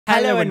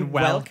Hello and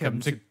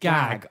welcome to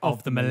Gag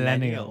of the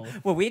Millennial,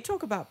 where we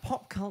talk about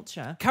pop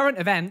culture current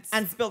events,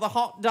 and spill the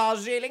hot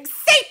Darjeeling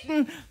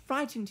Satan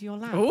right into your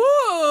lap.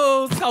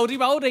 ooh, salty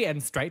moldy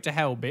and straight to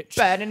hell, bitch.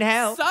 Burn in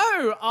hell. So,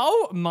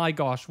 oh my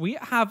gosh, we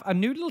have a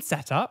new little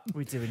setup.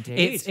 We do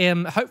indeed.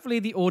 It's hopefully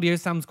the audio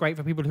sounds great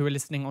for people who are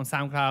listening on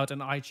SoundCloud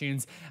and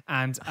iTunes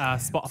and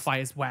Spotify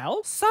as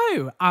well.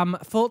 So,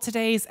 for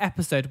today's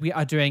episode, we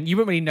are doing, you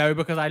won't really know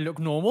because I look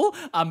normal,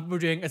 we're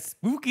doing a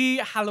spooky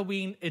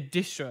Halloween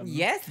edition.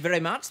 Yes, very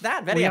much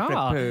that. Very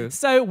apropos.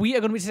 So we're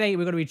going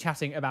to be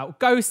chatting about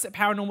ghosts,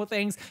 paranormal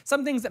things,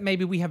 some things that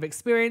maybe we have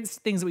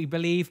experienced, things that we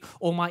believe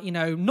or might,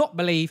 not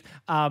believe.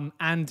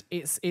 And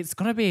it's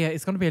gonna be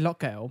a lot,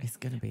 girl. It's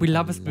gonna be. We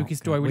love a spooky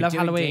story. We love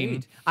Halloween.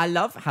 Indeed. I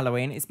love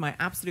Halloween. It's my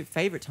absolute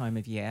favorite time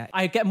of year.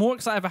 I get more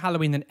excited for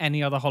Halloween than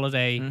any other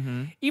holiday.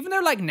 Even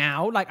though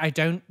now, I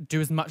don't do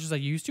as much as I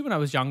used to when I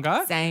was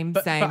younger. Same.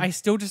 But I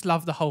still just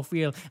love the whole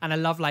feel, and I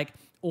love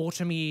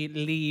autumny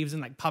leaves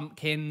and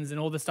pumpkins and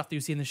all the stuff that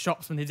you see in the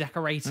shops when they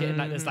decorate it,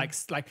 and there's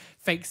like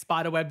fake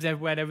spider webs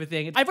everywhere and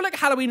everything. I feel like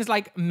Halloween is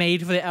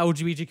made for the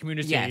LGBT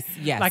community. Yes.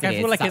 I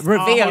feel like it's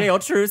reveal your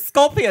true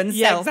scorpion self.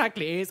 Yeah,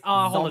 exactly. It's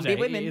our Zombie holiday.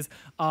 women. It is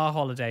our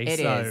holiday. It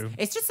is.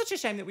 It's just such a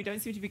shame that we don't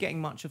seem to be getting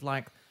much of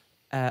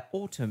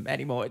autumn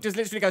anymore. It just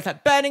literally goes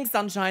burning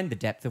sunshine, the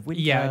depth of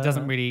winter. Yeah, it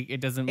doesn't really.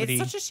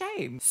 It's such a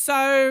shame.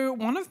 So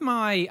one of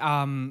my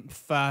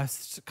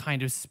first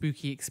kind of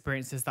spooky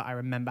experiences that I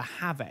remember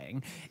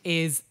having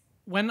is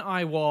when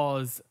I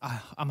was,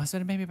 I must have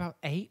been maybe about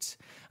 8.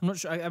 I'm not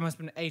sure. I must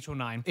have been 8 or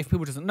 9. If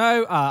people doesn't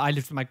know, I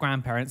lived with my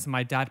grandparents, and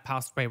my dad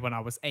passed away when I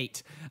was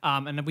 8.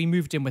 And then we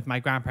moved in with my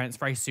grandparents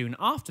very soon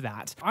after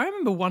that. I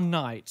remember one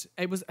night,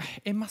 it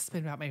must have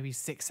been about maybe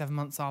 6-7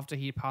 months after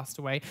he passed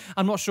away.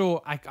 I'm not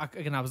sure.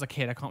 Again, I was a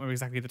kid. I can't remember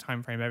exactly the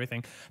time frame of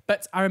everything.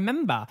 But I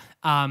remember,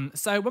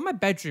 so when my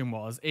bedroom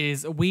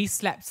is we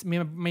slept, me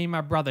and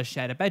my brother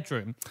shared a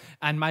bedroom,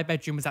 and my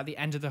bedroom was at the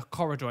end of the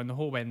corridor in the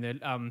hallway in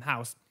the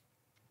house.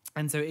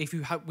 And so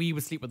we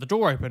would sleep with the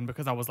door open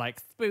because I was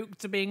spooked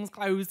to being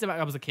closed.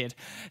 I was a kid.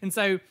 And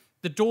so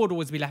the door would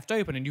always be left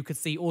open, and you could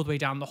see all the way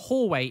down the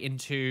hallway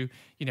into,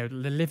 the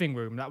living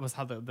room. That was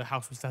how the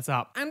house was set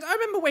up. And I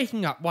remember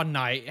waking up one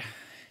night.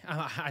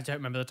 I don't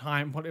remember the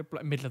time,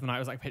 middle of the night,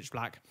 it was pitch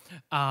black.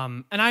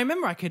 And I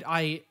remember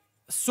I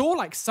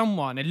saw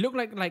someone, it looked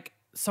like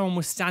someone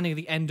was standing at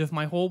the end of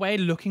my hallway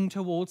looking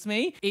towards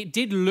me. It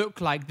did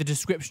look like the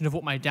description of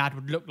what my dad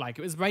would look like.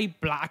 It was very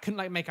black. I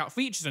couldn't make out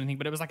features or anything,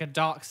 but it was a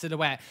dark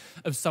silhouette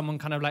of someone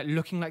kind of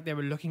looking like they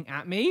were looking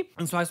at me.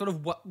 And so I sort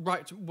of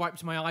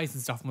wiped my eyes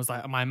and stuff and was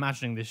like, am I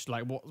imagining this?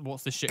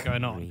 What's this shit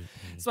going on?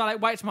 So I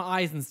wiped my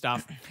eyes and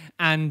stuff,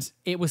 and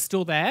it was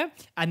still there.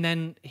 And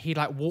then he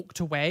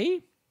walked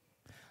away.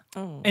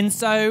 Oh. And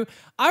so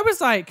I was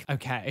like,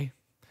 okay.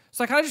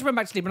 So I kind of just went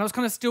back to sleep, and I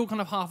was still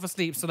half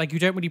asleep. So you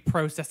don't really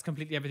process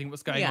completely everything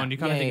that's going on. You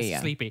kind of think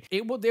it's sleepy.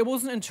 It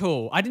wasn't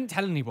until I didn't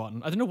tell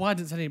anyone. I don't know why I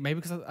didn't tell anyone.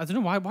 Maybe because I don't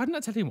know why. Why didn't I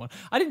tell anyone?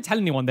 I didn't tell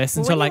anyone this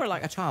until when you were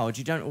a child.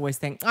 You don't always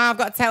think, I've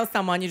got to tell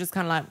someone. You're just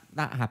kind of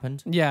that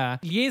happened. Yeah.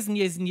 Years and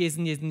years and years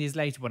and years and years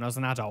later, when I was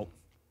an adult,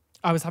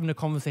 I was having a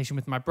conversation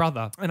with my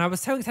brother, and I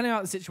was telling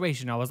about the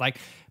situation. I was like,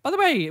 by the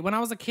way, when I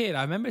was a kid,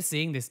 I remember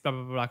seeing this, blah,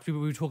 blah, blah.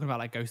 People were talking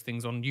about ghost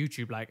things on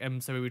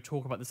YouTube, so we would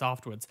talk about this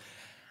afterwards.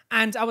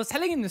 And I was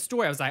telling him the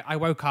story. I was like, I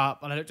woke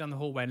up and I looked down the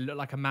hallway and it looked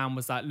like a man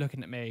was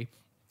looking at me.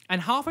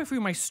 And halfway through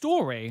my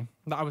story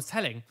that I was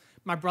telling,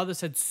 my brother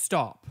said,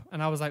 stop.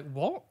 And I was like,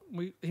 what?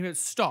 He went,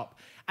 stop.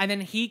 And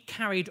then he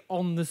carried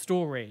on the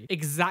story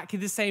exactly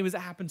the same as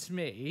it happened to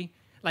me.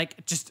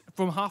 Just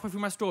from halfway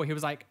through my story, he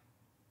was like,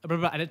 blah, blah,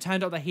 blah. And it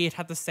turned out that he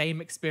had the same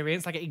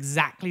experience,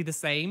 exactly the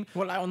same.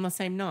 Well, on the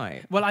same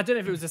night? Well, I don't know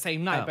if it was the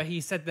same night, but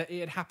he said that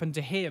it had happened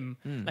to him,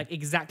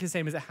 exactly the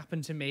same as it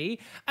happened to me.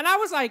 And I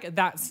was like,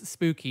 that's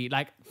spooky.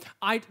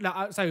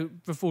 So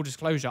for full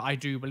disclosure, I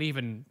do believe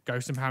in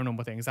ghosts and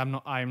paranormal things.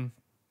 I'm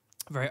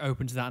very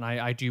open to that, and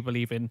I do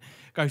believe in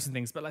ghosts and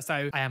things. But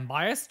so I am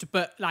biased,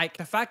 but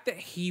the fact that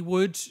he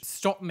would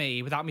stop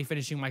me without me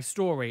finishing my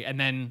story and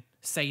then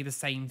say the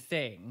same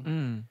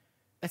thing.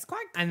 It's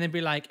quite... And then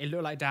be like, it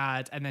looked like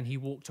Dad, and then he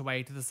walked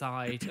away to the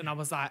side. And I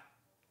was like,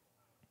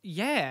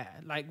 yeah,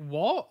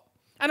 what?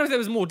 I know there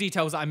was more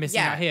details that I'm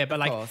missing out here,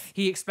 but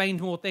he explained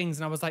more things,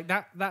 and I was like,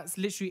 that's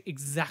literally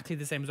exactly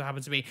the same as what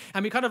happened to me.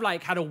 And we kind of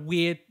had a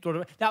weird sort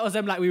of, that was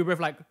them we were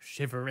both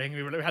shivering.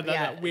 We had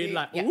that weird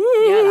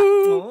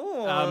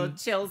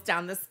chills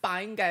down the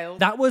spine, girl.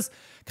 That was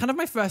kind of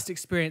my first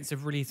experience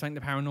of really something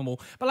the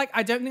paranormal. But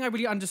I don't think I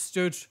really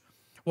understood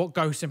what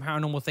ghosts and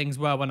paranormal things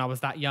were when I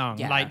was that young.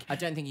 Yeah, I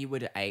don't think you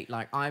would at 8.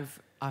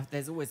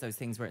 There's always those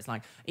things where it's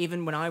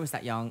even when I was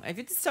that young, if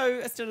it's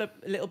still a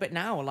little bit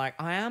now,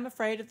 I am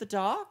afraid of the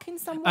dark in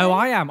some way. Oh,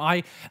 I am.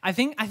 I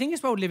think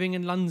as well, living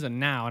in London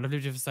now, and I've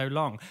lived here for so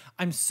long,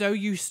 I'm so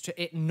used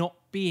to it not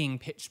being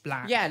pitch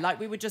black. Yeah,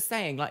 we were just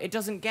saying, it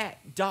doesn't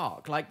get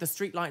dark. The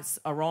street lights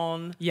are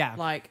on.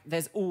 Yeah.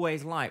 There's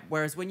always light.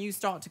 Whereas when you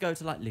start to go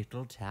to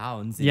little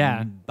towns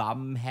in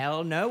bum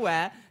hell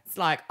nowhere,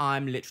 it's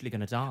I'm literally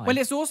gonna die. Well,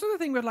 it's also the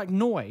thing with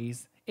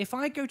noise. if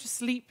I go to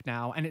sleep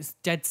now and it's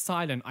dead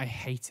silent, I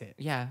hate it.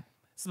 Yeah.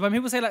 So when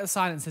people say like the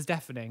silence is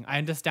deafening, I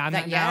understand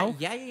that now.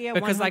 Yeah.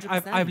 Because like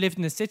 100%. I've lived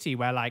in a city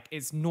where like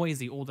it's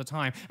noisy all the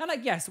time, and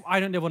like yes, I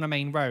don't live on a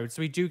main road,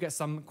 so we do get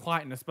some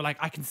quietness, but like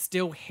I can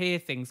still hear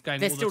things going.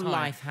 There's all the still time.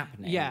 life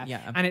happening.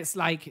 Yeah. And it's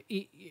like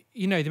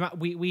you know,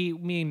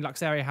 me and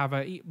Luxeria have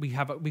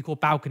we call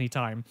balcony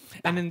time,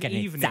 and in the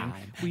Balcony evening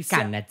time. we sit,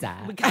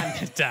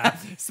 Canada.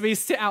 so we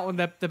sit out on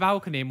the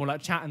balcony and we'll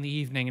like chat in the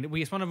evening, and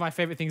it's one of my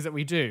favorite things that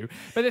we do.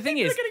 But the thing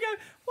is, We're gonna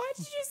go. Why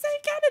did you say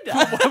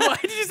Canada? why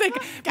did you say?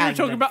 We were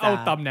talking about old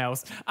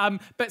thumbnails.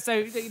 But so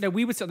you know,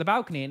 we would sit on the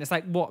balcony, and it's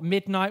like what,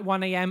 midnight,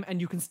 1 a.m., and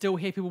you can still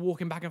hear people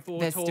walking back and forth.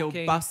 There's talking.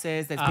 still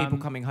buses. There's people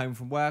coming home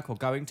from work or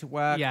going to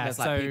work. Yeah, there's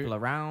like people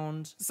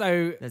around.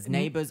 So There's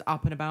neighbours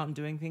up and about and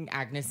doing things.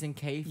 Agnes and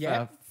Keith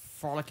Yeah. are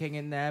frolicking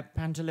in their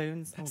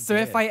pantaloons. Oh, So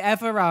dear. if I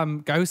ever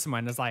go somewhere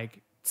and there's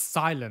like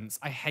silence,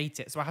 I hate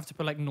it. So I have to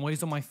put like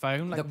noise on my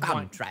phone. Like The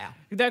country.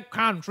 The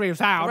country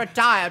is out.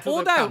 Retire to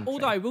the country.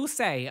 Although I will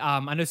say, I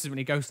know this isn't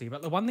really ghostly,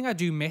 but the one thing I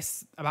do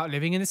miss about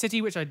living in the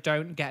city, which I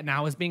don't get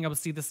now, is being able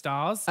to see the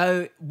stars.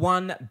 Oh,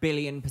 1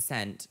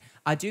 billion%.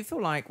 I do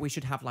feel like we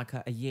should have like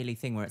a yearly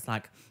thing where it's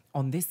like,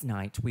 on this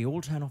night, we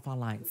all turn off our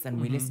lights and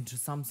we listen to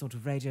some sort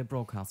of radio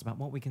broadcast about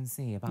what we can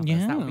see about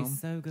us. That would be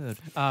so good.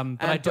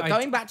 But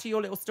going back to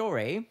your little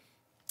story...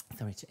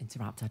 Sorry to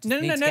interrupt. I just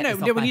No. need to get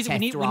this off my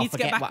chest or I'll we need to forget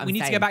get what back. I'm We need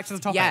to saying. get back to the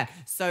topic. Yeah.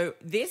 So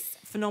this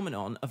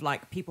phenomenon of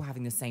like people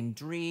having the same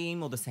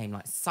dream or the same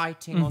like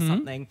sighting or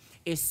something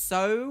is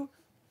so.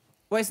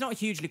 Well, it's not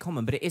hugely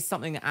common, but it is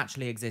something that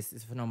actually exists.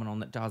 It's a phenomenon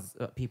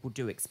that people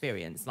do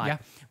experience. Like,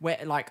 where,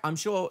 like, I'm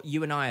sure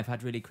you and I have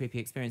had really creepy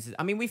experiences.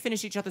 I mean, we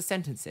finish each other's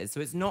sentences,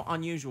 so it's not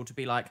unusual to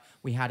be like,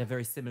 we had a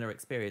very similar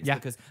experience. Yeah.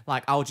 Because,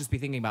 like, I'll just be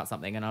thinking about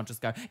something and I'll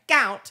just go,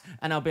 gout!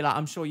 And I'll be like,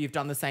 I'm sure you've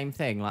done the same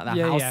thing. Like that.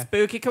 Yeah, How yeah.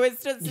 spooky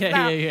coincidence is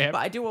that? Yeah. But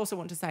I do also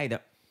want to say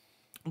that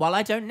while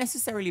I don't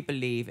necessarily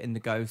believe in the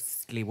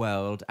ghostly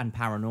world and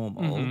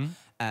paranormal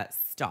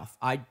stuff,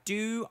 I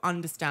do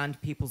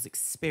understand people's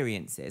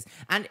experiences.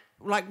 And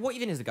like, what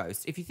even is a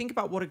ghost? If you think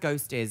about what a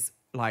ghost is,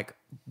 like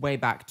way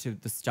back to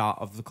the start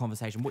of the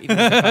conversation, what even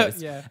is a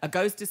ghost? A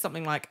ghost is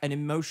something like an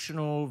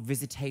emotional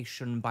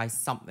visitation by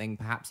something,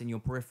 perhaps in your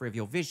periphery of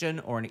your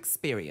vision or an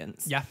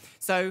experience. Yeah.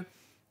 So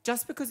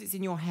just because it's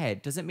in your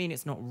head doesn't mean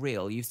it's not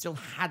real. You've still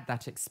had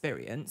that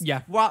experience.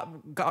 Yeah.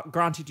 Well,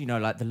 granted, you know,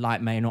 like the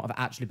light may not have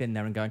actually been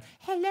there and going,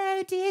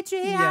 hello,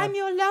 Deirdre, I'm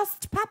your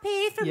lost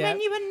puppy from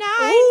when you were 9.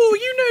 Oh,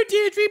 you know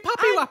Deirdre,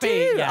 puppy I wappy.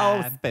 do.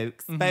 Yeah. Oh,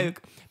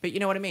 spook. But you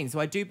know what I mean? So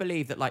I do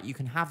believe that like you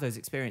can have those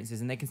experiences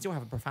and they can still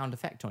have a profound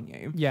effect on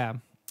you. Yeah.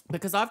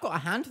 Because I've got a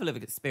handful of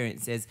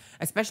experiences,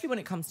 especially when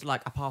it comes to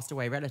like a passed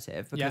away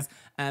relative. Because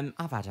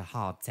I've had a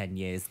hard 10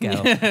 years, girl.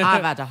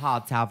 I've had a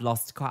hard time. I've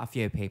lost quite a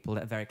few people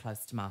that are very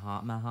close to my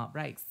heart. My heart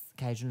breaks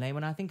occasionally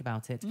when I think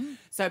about it.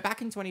 So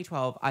back in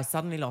 2012, I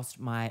suddenly lost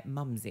my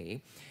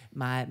mumsy,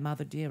 my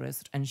mother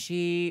dearest, and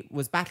she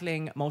was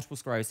battling multiple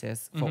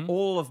sclerosis for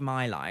all of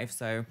my life.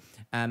 So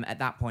at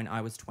that point,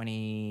 I was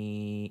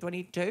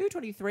 22,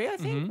 23, I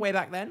think, way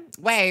back then.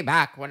 Way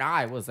back when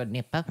I was a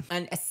nipper.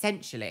 And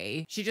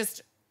essentially, she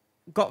just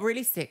got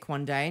really sick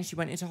one day and she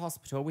went into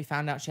hospital. We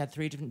found out she had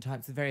 3 different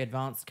types of very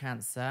advanced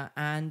cancer,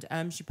 and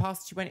she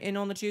went in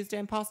on the Tuesday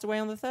and passed away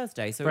on the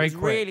Thursday. So Very it was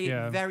quick, really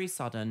yeah. very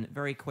sudden,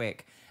 very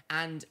quick.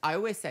 And I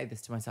always say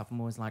this to myself. I'm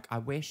always like, I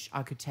wish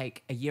I could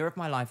take a year of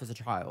my life as a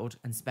child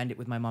and spend it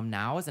with my mum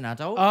now as an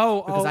adult.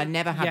 Because I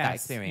never had that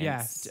experience.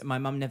 Yes. My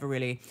mum never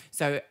really.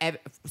 So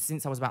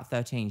since I was about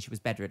 13, she was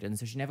bedridden.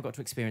 So she never got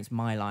to experience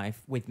my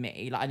life with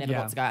me. Like I never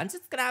got to go, I'm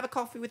just going to have a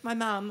coffee with my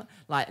mum.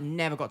 Like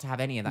never got to have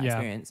any of that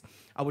experience.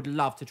 I would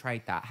love to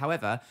trade that.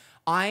 However,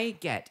 I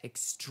get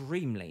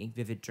extremely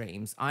vivid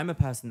dreams. I'm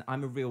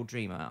a real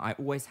dreamer. I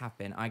always have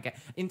been.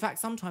 In fact,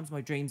 sometimes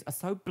my dreams are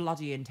so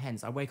bloody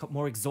intense. I wake up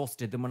more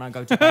exhausted than when I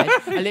go to bed.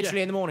 I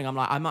literally in the morning, I'm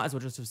like, I might as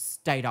well just have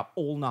stayed up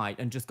all night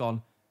and just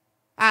gone,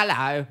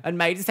 hello, and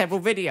made several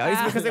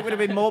videos because it would have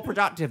been more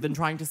productive than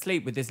trying to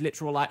sleep with this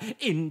literal like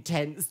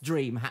intense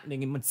dream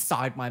happening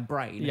inside my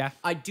brain. Yeah.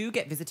 I do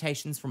get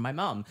visitations from my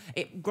mum.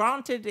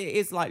 Granted, it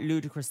is like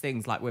ludicrous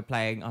things like we're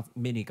playing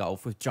mini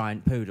golf with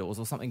giant poodles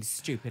or something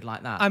stupid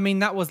like that. I mean,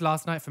 that was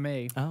last night for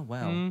me. Oh,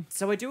 well.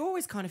 So I do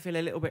always kind of feel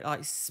a little bit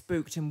like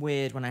spooked and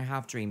weird when I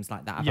have dreams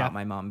like that about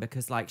my mum,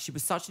 because like she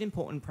was such an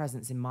important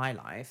presence in my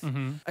life.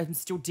 I'm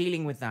still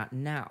dealing with that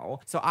now.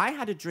 So I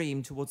had a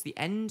dream towards the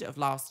end of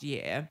last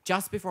year,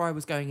 just before I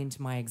was going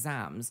into my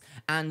exams,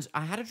 and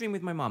I had a dream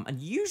with my mum, and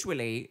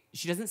usually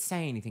she doesn't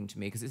say anything to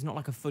me because it's not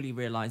like a fully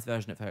realized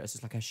version of her. It's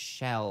just like a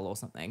shell or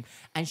something.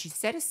 And she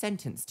said a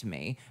sentence to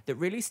me that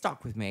really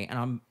stuck with me, and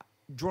I'm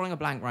drawing a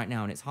blank right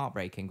now and it's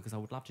heartbreaking because I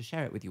would love to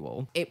share it with you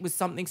all. It was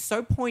something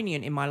so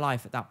poignant in my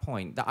life at that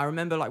point that I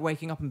remember like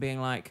waking up and being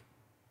like,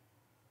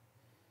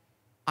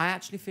 I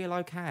actually feel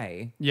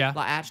okay. Yeah.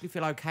 Like, I actually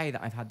feel okay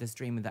that I've had this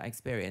dream with that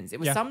experience.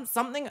 It was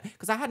something,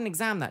 because I had an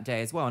exam that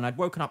day as well, and I'd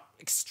woken up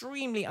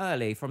extremely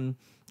early from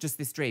just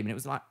this dream. And it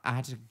was like, I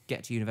had to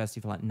get to university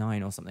for like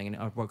 9 or something, and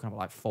I'd woken up at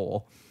like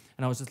 4.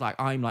 And I was just like,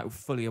 I'm like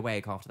fully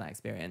awake after that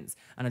experience.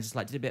 And I just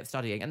like did a bit of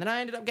studying. And then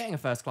I ended up getting a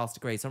first class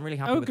degree. So I'm really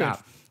happy with good.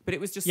 that. But it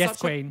was just Yes,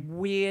 such queen. a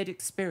weird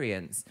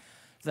experience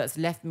that's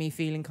left me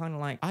feeling kind of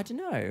like, I don't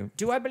know.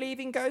 Do I believe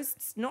in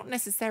ghosts? Not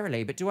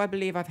necessarily, but do I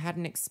believe I've had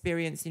an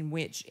experience in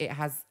which it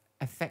has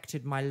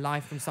affected my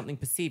life from something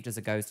perceived as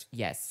a ghost?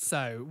 Yes.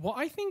 So what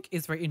I think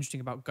is very interesting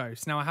about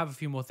ghosts, now I have a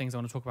few more things I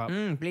want to talk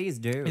about Please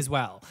do. as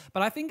well.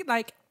 But I think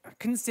like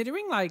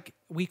considering like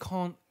we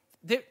can't,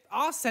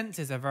 our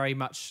senses are very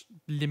much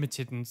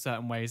limited in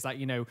certain ways. Like,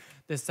 you know,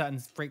 there's certain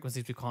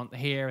frequencies we can't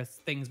hear,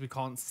 things we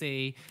can't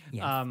see.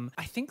 Yes.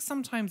 I think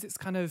sometimes it's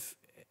kind of,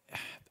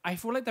 I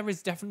feel like there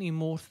is definitely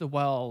more to the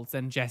world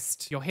than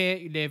just you're here,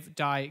 you live,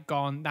 die,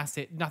 gone, that's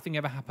it. Nothing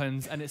ever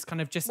happens. And it's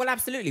kind of just... Well,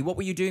 absolutely. What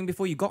were you doing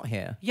before you got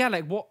here? Yeah,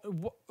 like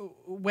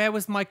where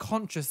was my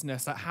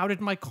consciousness? Like, how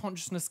did my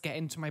consciousness get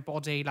into my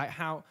body? Like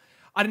how...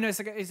 I don't know, it's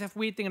a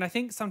weird thing. And I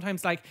think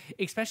sometimes, like,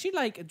 especially,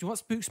 like, what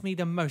spooks me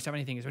the most of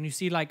anything is when you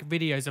see, like,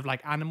 videos of,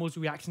 like, animals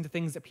reacting to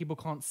things that people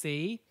can't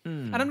see.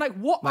 And I'm like,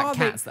 what Like are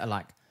cats they? that are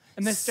like,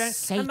 And they're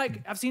and,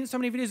 like, I've seen so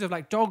many videos of,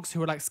 like, dogs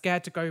who are, like,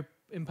 scared to go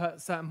in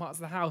certain parts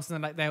of the house, and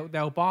then like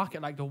they'll bark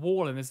at like the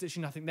wall and there's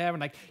literally nothing there,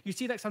 and like you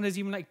see like sometimes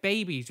even like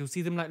babies, you'll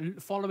see them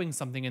like following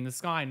something in the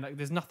sky and like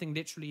there's nothing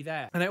literally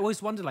there. And I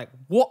always wonder like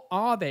what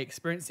are they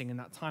experiencing in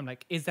that time?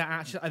 Like is there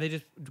actually, are they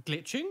just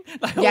glitching?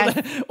 Like,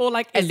 yes. or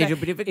like a little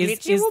bit of a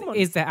glitchy woman.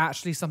 Is there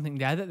actually something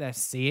there that they're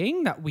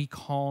seeing that we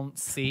can't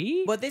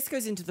see? Well, this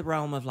goes into the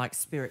realm of like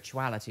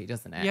spirituality,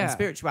 doesn't it? Yeah. And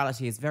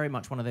spirituality is very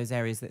much one of those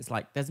areas that's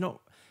like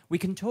we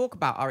can talk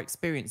about our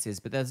experiences,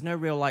 but there's no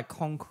real like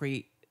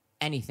concrete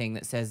anything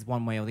that says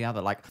one way or the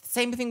other. Like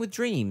same thing with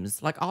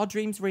dreams. Like, are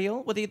dreams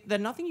real? Well, they're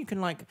nothing you can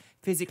like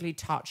physically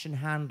touch and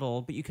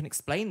handle, but you can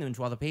explain them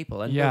to other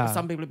people. And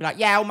some people will be like,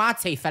 yeah, all my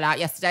teeth fell out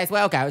yesterday as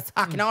well, go. It's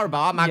fucking horrible.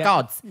 Oh my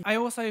God. I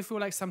also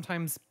feel like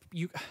sometimes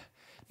you...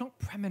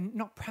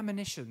 Not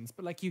premonitions,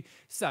 but like you.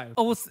 So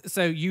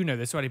you know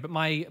this already, but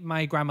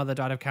my grandmother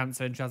died of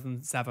cancer in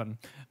 2007.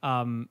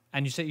 And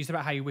you said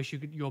about how you wish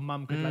your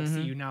mum could like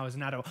see you now as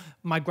an adult.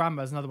 My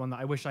grandma's another one that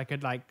I wish I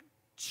could like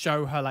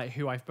show her like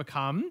who I've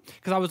become,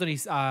 because I was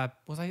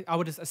only I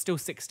was still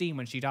 16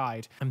 when she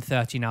died. I'm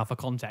 30 now for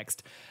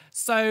context.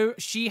 So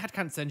she had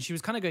cancer and she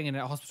was kind of going in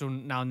at hospital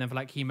now and then for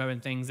like chemo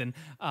and things, and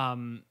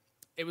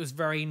it was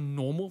very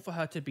normal for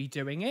her to be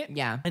doing it.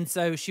 Yeah. And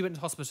so she went to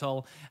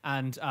hospital,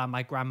 and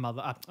my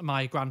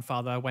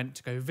grandfather went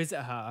to go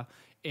visit her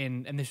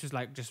and this was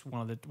like just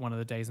one of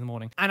the days in the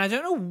morning. And I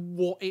don't know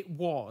what it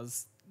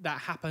was that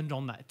happened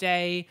on that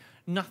day.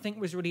 Nothing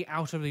was really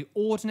out of the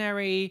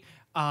ordinary.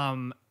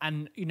 And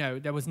you know,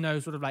 there was no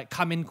sort of like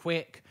come in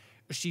quick,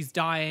 she's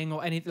dying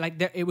or anything like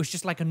that. It was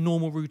just like a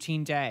normal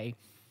routine day.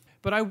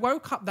 But I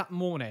woke up that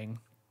morning,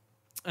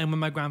 and when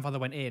my grandfather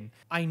went in,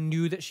 I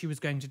knew that she was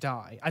going to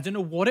die. I don't know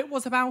what it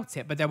was about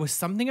it, but there was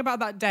something about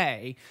that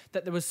day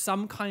that there was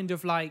some kind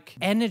of like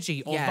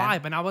energy or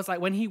vibe. And I was like,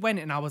 when he went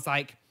in, I was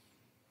like,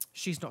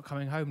 she's not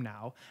coming home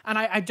now. And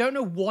I don't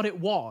know what it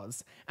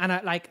was. And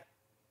I like,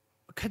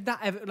 could that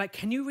ever,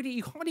 like, you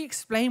can't really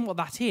explain what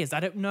that is. I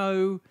don't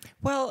know.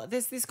 Well,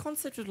 there's this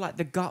concept of like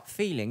the gut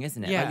feeling,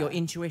 isn't it? Yeah. Like your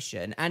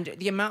intuition. And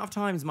the amount of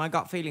times my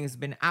gut feeling has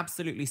been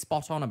absolutely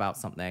spot on about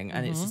something.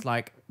 And it's just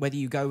like, whether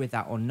you go with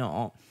that or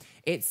not,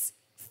 it's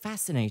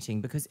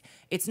fascinating because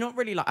it's not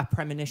really like a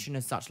premonition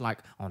as such, like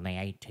on the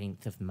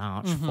 18th of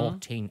March,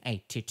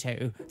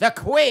 1482, the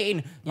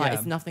Queen. Like,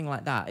 it's nothing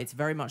like that. It's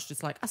very much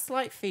just like a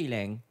slight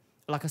feeling,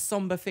 like a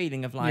somber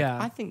feeling of like,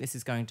 I think this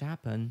is going to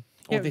happen.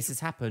 Or this has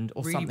happened,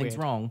 or really something's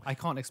wrong. I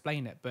can't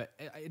explain it, but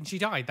and she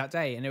died that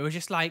day, and it was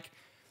just like,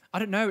 I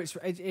don't know.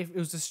 It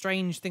was a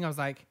strange thing. I was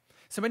like,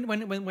 so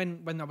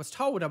when I was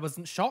told, I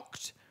wasn't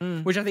shocked,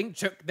 which I think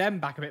took them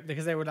back a bit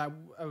because they were like,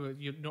 oh,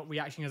 you're not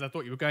reacting as I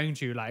thought you were going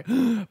to, like,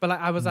 but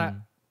like I was like,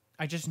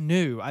 I just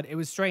knew it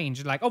was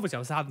strange. Like obviously I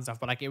was sad and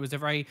stuff, but like it was a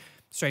very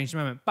strange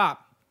moment. But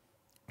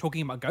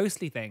talking about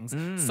ghostly things.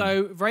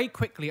 So very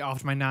quickly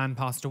after my nan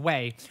passed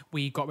away,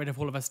 we got rid of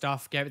all of her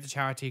stuff, gave it to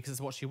charity because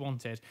it's what she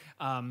wanted.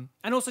 And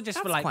also just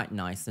That's for like... quite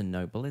nice and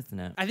noble, isn't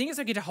it? I think it's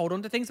okay to hold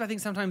on to things, but I think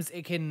sometimes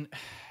it can,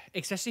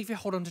 especially if you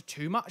hold on to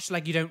too much,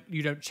 like you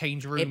don't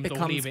change rooms it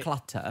becomes or leave it.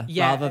 Clutter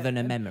rather than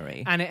a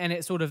memory. And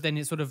it sort of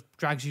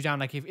drags you down.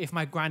 Like if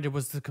my granddad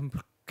was to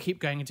keep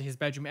going into his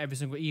bedroom every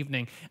single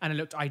evening and it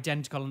looked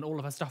identical and all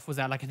of her stuff was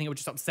there, like I think it would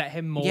just upset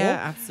him more.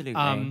 Yeah,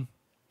 absolutely.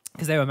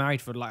 Because they were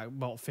married for like,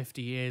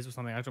 50 years or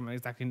something. I don't know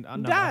exactly.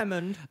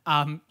 Diamond.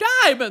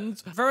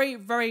 Diamonds! Very,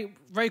 very,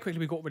 very quickly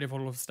we got rid of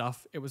all of the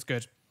stuff. It was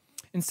good.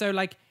 And so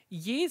like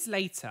years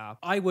later,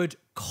 I would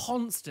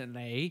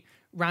constantly,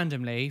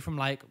 randomly, from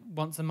like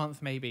once a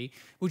month maybe,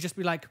 would just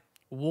be like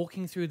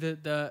walking through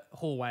the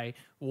hallway,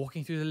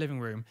 walking through the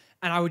living room.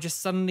 And I would just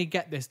suddenly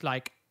get this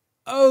like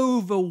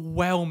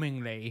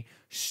overwhelmingly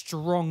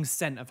strong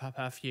scent of her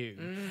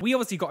perfume. We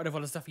obviously got rid of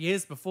all the stuff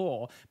years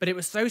before, but it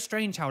was so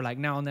strange how like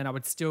now and then I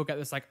would still get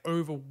this like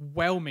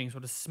overwhelming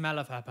sort of smell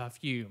of her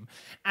perfume.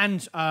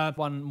 And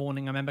one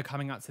morning I remember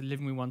coming out to the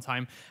living room one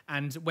time,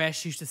 and where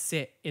she used to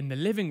sit in the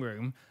living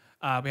room,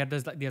 we had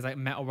those like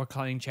metal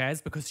reclining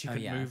chairs because she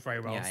couldn't move very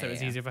well. Yeah, So it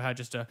was yeah. easier for her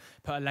just to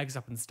put her legs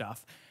up and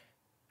stuff.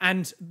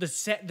 And the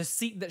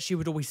seat that she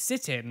would always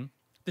sit in,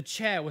 the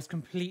chair was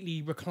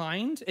completely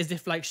reclined as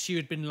if like she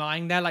had been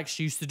lying there like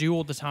she used to do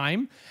all the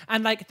time.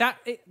 And like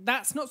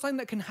that's not something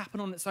that can happen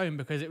on its own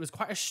because it was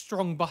quite a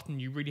strong button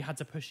you really had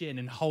to push in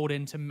and hold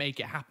in to make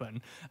it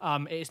happen.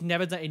 It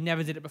never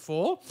did it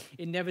before.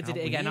 It never did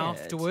it again weird.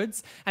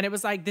 Afterwards. And it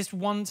was like this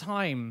one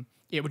time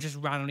it would just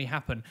randomly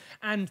happen.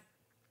 And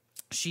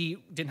she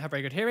didn't have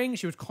very good hearing.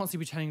 She would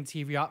constantly be turning the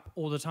TV up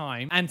all the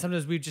time. And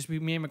sometimes me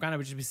and my grandma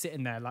would just be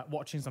sitting there like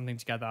watching something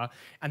together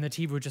and the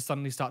TV would just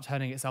suddenly start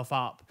turning itself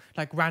up.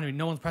 Like randomly,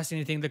 no one's pressing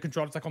anything. The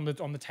controller's like on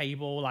the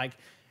table, like,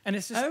 and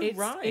it's just,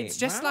 it's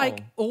just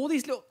like all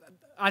these little,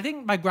 I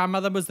think my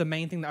grandmother was the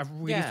main thing that I've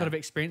really sort of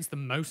experienced the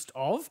most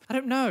of. I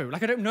don't know.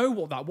 Like, I don't know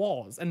what that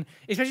was. And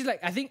especially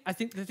like, I think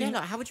the thing. Yeah,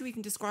 like, how would you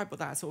even describe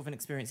what that sort of an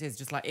experience is?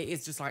 Just like, it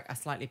is just like a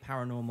slightly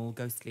paranormal,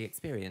 ghostly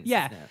experience.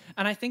 Yeah. Isn't it?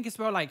 And I think as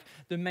well, like,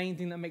 the main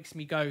thing that makes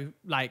me go,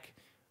 like,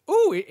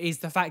 ooh, is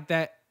the fact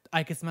that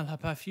I could smell her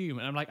perfume.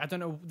 And I'm like, I don't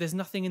know, there's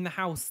nothing in the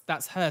house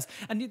that's hers.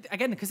 And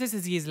again, because this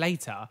is years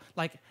later,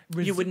 like,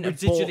 You wouldn't have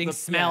bought residualing the-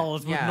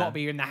 smells would yeah. not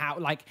be in the house.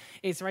 Like,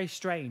 it's very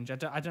strange. I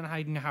don't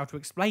know how to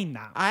explain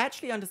that. I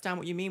actually understand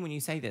what you mean when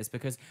you say this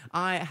because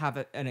I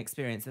have an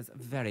experience that's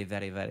very,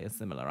 very, very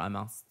similar, I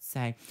must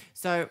say.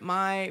 So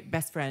my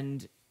best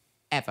friend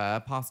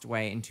ever passed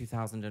away in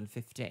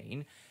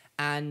 2015.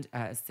 And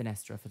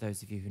Sinestra, for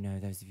those of you who know,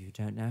 those of you who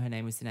don't know, her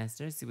name was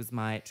Sinestra. She was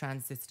my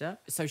trans sister.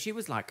 So she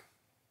was like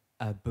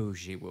a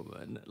bougie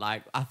woman.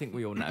 Like, I think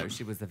we all know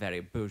she was a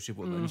very bougie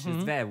woman. She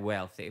was very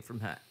wealthy from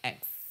her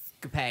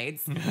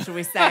escapades, shall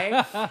we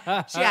say.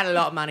 She had a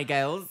lot of money,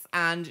 girls.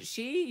 And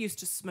she used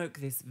to smoke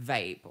this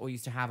vape, or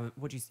used to have a,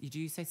 do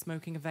you say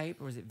smoking a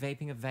vape, or is it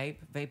vaping a vape?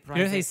 Vaporizing?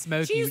 You don't say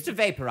smoking. She used to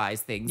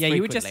vaporize things Yeah,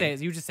 you would frequently.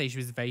 just say she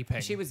was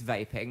vaping. She was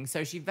vaping.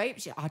 So she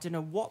vaped. I don't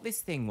know what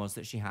this thing was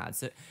that she had.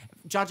 So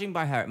judging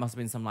by her, it must have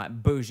been some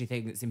like bougie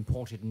thing that's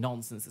imported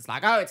nonsense. It's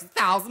like, oh, it's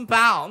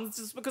 £1,000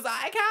 just because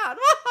I can.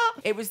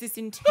 It was this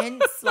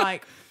intense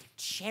like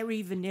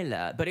cherry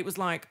vanilla, but it was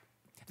like,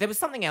 there was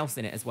something else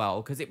in it as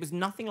well because it was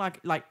nothing like,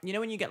 you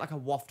know when you get like a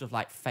waft of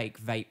like fake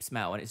vape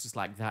smell and it's just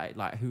like that,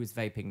 like, who is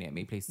vaping near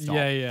me, please stop.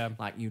 Yeah.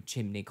 Like, you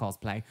chimney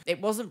cosplay.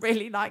 It wasn't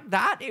really like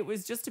that. It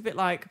was just a bit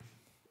like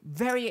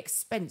very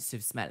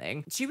expensive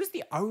smelling. She was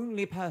the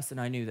only person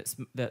I knew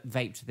that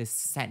vaped this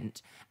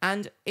scent.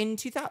 And in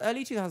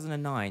early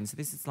 2009, so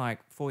this is like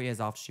 4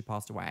 years after she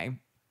passed away,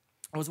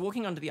 I was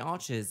walking under the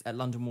arches at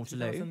London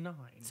Waterloo.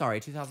 2009. Sorry,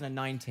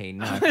 2019.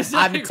 No, was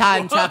I'm a like,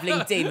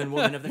 time-traveling demon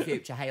woman of the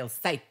future. Hail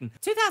Satan.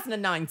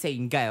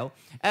 2019, girl.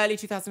 Early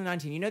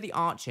 2019. You know the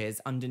arches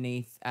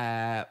underneath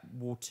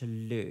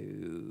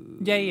Waterloo?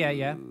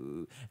 Yeah.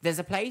 There's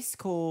a place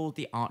called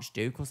the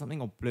Archduke or something,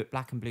 or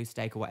Black and Blue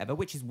Steak or whatever,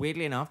 which is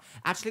weirdly enough,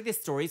 actually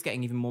this story is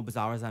getting even more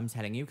bizarre as I'm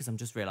telling you because I'm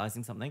just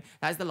realising something.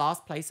 That is the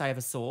last place I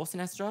ever saw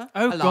Sinestra.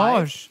 Oh, alive,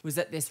 gosh. was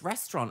at this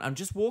restaurant. I'm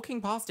just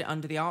walking past it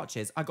under the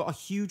arches. I got a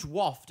huge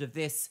waft of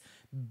this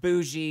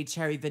bougie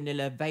cherry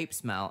vanilla vape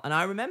smell. And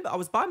I remember I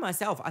was by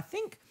myself. I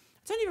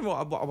don't even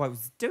know what I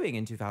was doing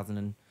in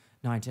 2019.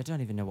 I don't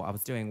even know what I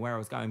was doing, where I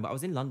was going, but I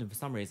was in London for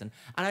some reason.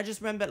 And I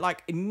just remember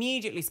like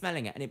immediately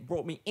smelling it and it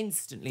brought me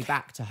instantly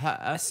back to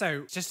her.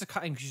 So just to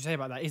cut in, because you say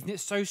about that, isn't it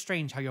so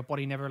strange how your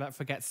body never like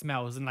forgets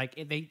smells and like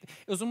it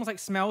was almost like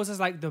smells is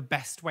like the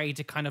best way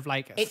to kind of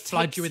like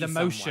flood you with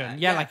emotion. somewhere.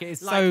 Yeah, like it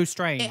is Like, so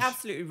strange. It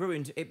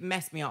absolutely it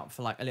messed me up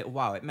for like a little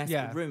while. It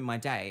ruined my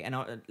day. And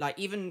I, like,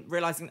 even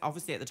realizing,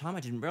 obviously at the time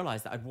I didn't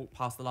realize that I'd walked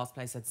past the last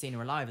place I'd seen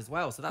her alive as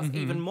well. So that's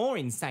even more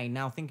insane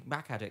now thinking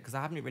back at it because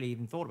I haven't really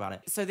even thought about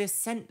it. So this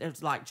scent of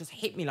like just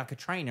hit me like a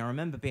train. I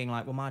remember being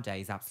like, well, my day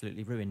is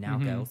absolutely ruined now,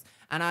 girls.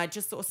 And I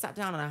just sort of sat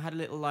down and I had a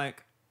little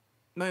like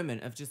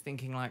moment of just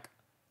thinking like,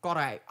 God,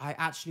 I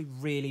actually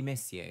really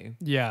miss you.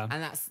 Yeah.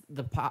 And that's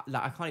the part,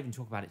 like, I can't even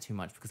talk about it too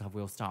much because I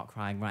will start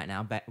crying right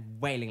now,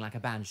 wailing like a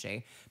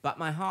banshee. But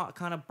my heart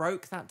kind of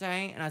broke that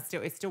day and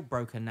it's still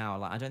broken now.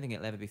 Like, I don't think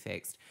it'll ever be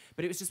fixed.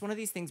 But it was just one of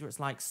these things where it's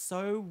like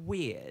so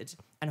weird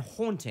and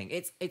haunting.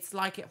 It's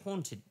like it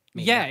haunted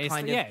me. Yeah, that it's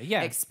kind yeah, of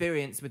yeah.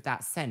 experience with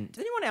that scent.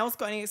 Does anyone else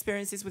got any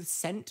experiences with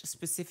scent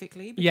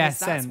specifically? Because Yeah, that's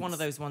scents. one of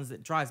those ones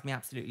that drives me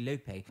absolutely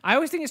loopy. I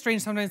always think it's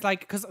strange sometimes,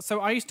 like, because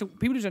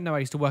people who don't know, I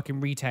used to work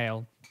in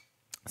retail.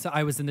 So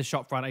I was in the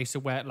shop front. I used to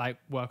work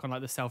on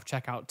like the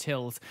self-checkout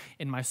tills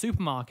in my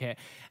supermarket.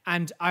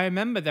 And I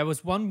remember there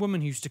was one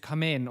woman who used to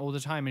come in all the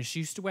time and she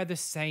used to wear the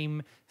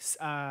same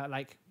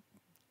like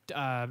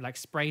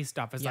spray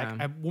stuff as like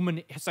a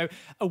woman. So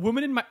a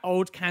woman in my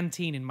old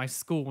canteen in my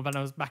school when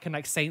I was back in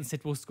like St.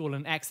 Sidwell School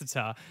in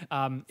Exeter.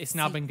 It's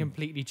now been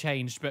completely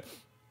changed, but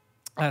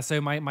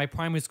so my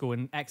primary school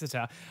in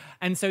Exeter.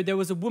 And so there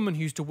was a woman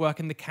who used to work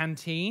in the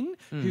canteen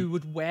who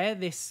would wear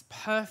this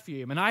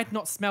perfume and I had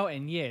not smelled it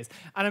in years.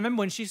 And I remember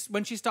when she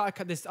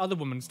started, this other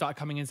woman started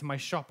coming into my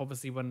shop,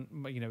 obviously when,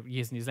 you know,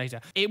 years and years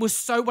later, it was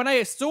so, when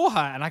I saw her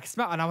and I could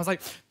smell it and I was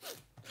like,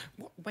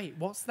 Wait,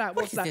 what's that?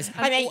 What What's is that? this?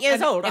 I'm 8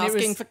 years old and it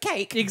asking was- for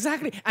cake.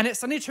 Exactly. And it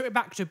suddenly took it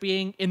back to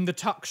being in the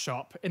tuck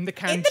shop, in the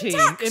canteen.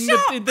 tuck shop? In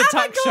the Oh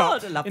my tuck shop.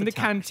 God, I love in the the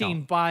tuck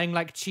canteen, shop. buying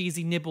like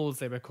cheesy nibbles,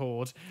 they were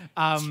called.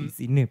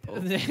 Cheesy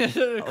nibble.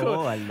 They're called.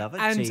 Oh, I love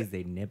a And,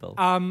 cheesy nibble.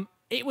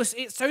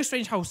 It's so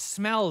strange how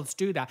smells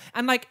do that.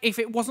 And like, if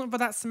it wasn't for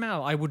that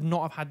smell, I would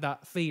not have had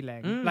that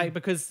feeling. Like,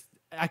 because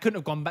I couldn't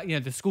have gone back. You know,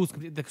 the school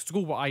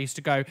where I used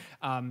to go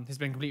has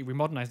been completely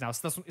remodernized now.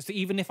 So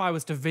even if I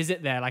was to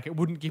visit there, like, it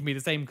wouldn't give me the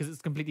same because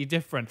it's completely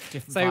different.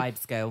 Different so vibe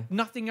scale.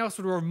 Nothing else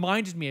would have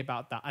reminded me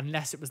about that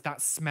unless it was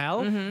that smell.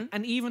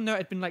 And even though it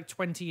had been like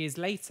 20 years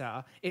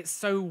later, it's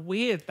so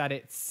weird that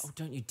it's. Oh,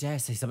 don't you dare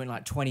say something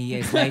like 20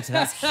 years later.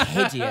 That's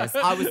hideous.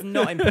 I was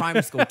not in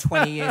primary school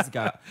 20 years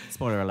ago.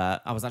 Spoiler alert.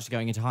 I was actually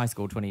going into high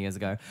school 20 years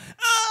ago.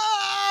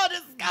 Oh,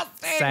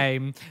 disgusting.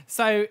 Same.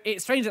 So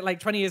it's strange that like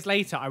 20 years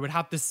later, I would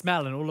have this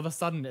smell, and all of a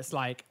sudden it's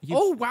like,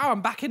 oh wow,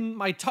 I'm back in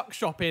my tuck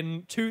shop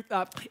in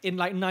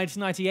like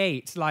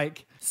 1998.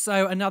 Like,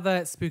 so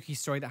another spooky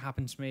story that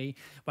happened to me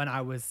when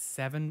I was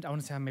 7. I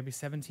want to say maybe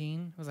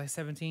 17. Was I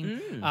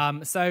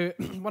 17? So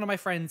one of my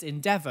friends in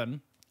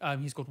Devon.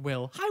 He's called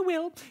Will. Hi,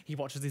 Will. He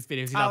watches these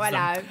videos. He loves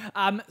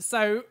them.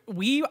 So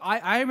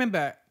I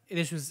remember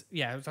this was,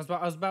 I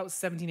was about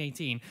 17,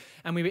 18,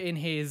 and we were in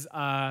his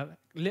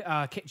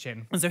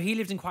kitchen. And so he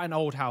lived in quite an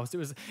old house. It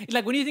was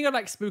like, when you think of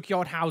like spooky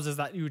old houses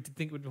that you would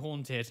think would be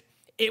haunted,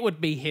 it would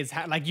be his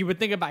house. Like, you would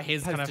think about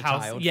his kind of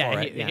house.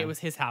 It was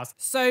his house.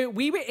 So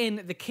we were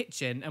in the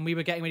kitchen and we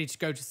were getting ready to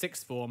go to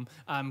sixth form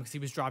because he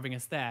was driving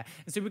us there.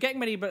 And so we were getting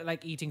ready, but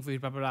like eating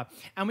food, blah, blah, blah.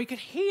 And we could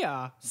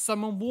hear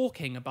someone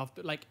walking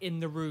like in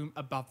the room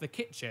above the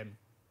kitchen.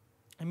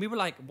 And we were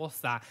like, what's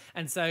that?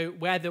 And so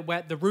where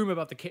the room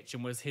above the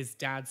kitchen was his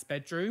dad's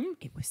bedroom.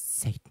 It was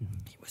Satan.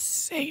 It was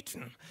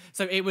Satan.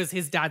 So it was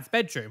his dad's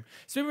bedroom.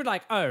 So we were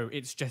like, oh,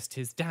 it's just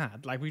his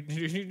dad. Like, we.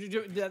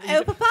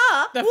 Oh,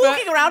 Papa,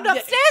 walking around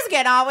upstairs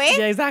again, are we?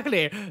 Yeah,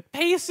 exactly.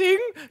 Pacing.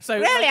 So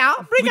Really?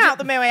 I'll bring out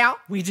the mirror.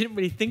 We didn't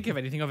really think of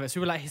anything of it. So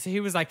we were like, so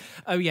he was like,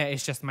 oh yeah,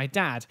 it's just my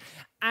dad.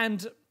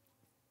 And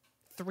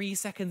 3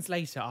 seconds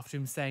later, after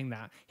him saying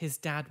that, his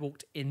dad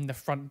walked in the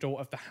front door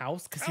of the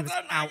house because he was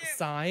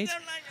outside.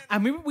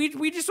 And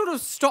we just sort of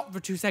stopped for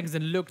 2 seconds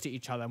and looked at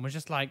each other and was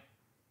just like,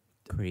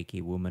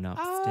 creaky woman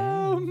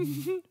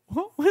upstairs.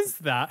 What was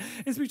that?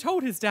 Is we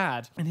told his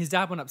dad, and his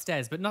dad went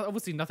upstairs, but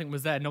obviously nothing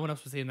was there. No one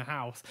else was in the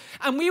house.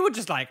 And we were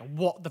just like,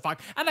 what the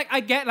fuck? And like,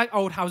 I get like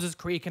old houses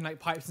creak and like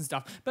pipes and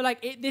stuff, but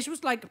like this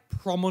was like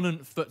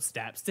prominent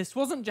footsteps. This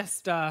wasn't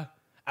just a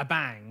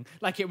bang.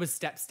 Like, it was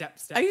step.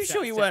 Are you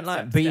sure you weren't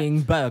like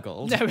being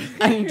burgled? No.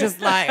 And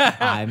just like,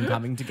 I'm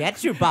coming to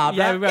get you,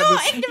 Barbara.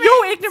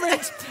 You're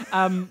ignorant.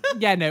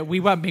 No, we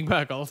weren't being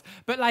burgled.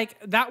 But like,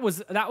 that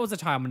was a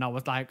time when I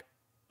was like,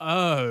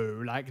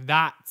 oh, like,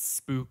 that's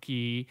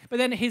spooky. But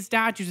then his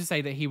dad used to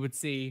say that he would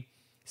see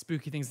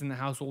spooky things in the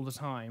house all the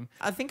time.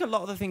 I think a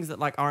lot of the things that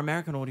like our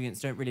American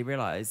audience don't really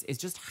realize is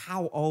just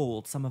how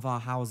old some of our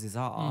houses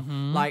are.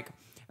 Like,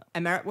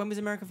 when was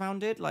America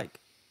founded? Like,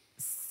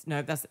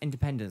 no, that's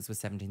independence was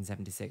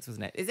 1776,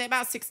 wasn't it? Is it about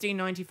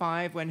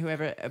 1695 when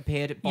whoever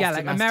appeared at Boston, yeah,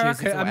 like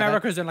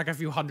America's in like a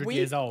few hundred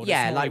years old.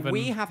 Yeah, like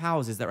we have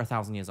houses that are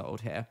 1,000 years old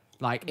here.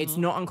 Like, it's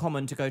not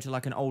uncommon to go to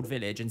like an old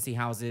village and see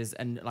houses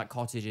and like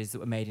cottages that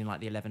were made in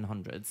like the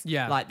 1100s.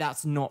 Yeah, like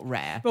that's not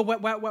rare. But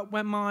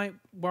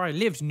where I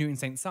lived, Newton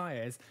St.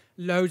 Cyrs,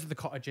 loads of the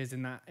cottages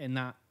in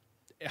that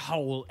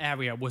whole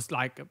area was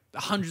like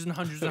hundreds and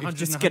hundreds and hundreds.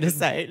 Just gonna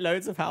say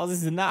loads of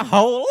houses in that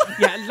hole.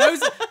 Yeah,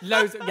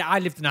 loads. Yeah, I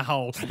lived in a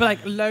hole, but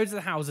like loads of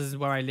the houses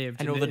where I lived,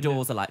 and all the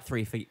doors are like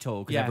 3 feet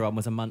tall because everyone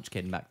was a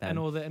munchkin back then. And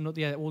all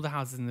the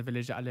houses in the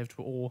village that I lived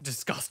were all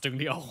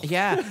disgustingly old.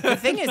 Yeah, the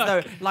thing is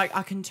though, like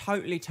I can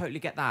totally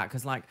get that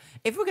because like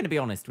if we're gonna be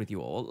honest with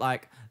you all,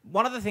 like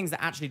one of the things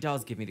that actually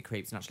does give me the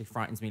creeps and actually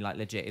frightens me like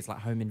legit is like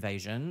home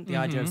invasion. The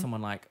idea of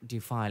someone like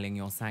defiling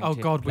your sanctity.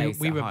 Oh God,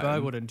 we were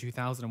burgled in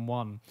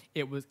 2001.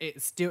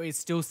 It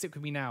still stick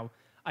with me now.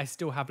 I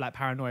still have like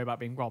paranoia about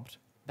being robbed.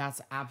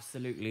 That's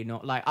absolutely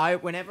not like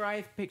whenever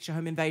I picture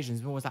home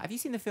invasions, I'm always like, have you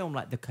seen the film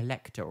like The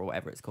Collector or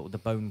whatever it's called, The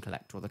Bone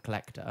Collector or The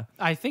Collector?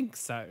 I think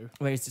so.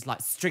 Where it's just like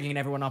stringing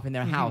everyone up in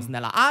their house and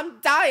they're like, I'm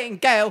dying,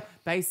 Gail.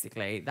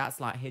 Basically, that's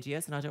like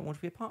hideous, and I don't want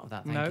to be a part of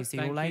that. Thank you. See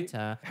you all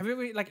later. Have you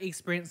ever like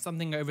experienced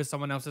something over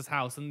someone else's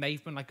house and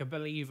they've been like a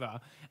believer,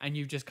 and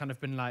you've just kind of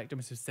been like,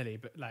 "This is silly,"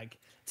 but like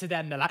to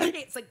them they're like,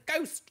 "It's a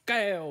ghost,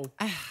 Gail."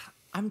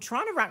 I'm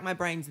trying to rack my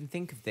brains and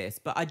think of this,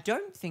 but I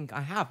don't think I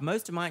have.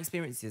 Most of my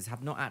experiences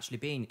have not actually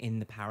been in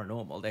the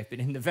paranormal. They've been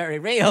in the very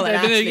real and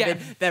actually been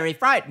very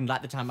frightened,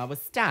 like the time I was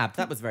stabbed.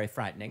 That was very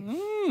frightening.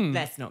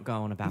 Let's not go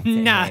on about it.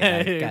 No.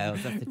 Here,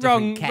 girls. That's a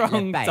wrong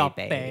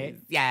topic.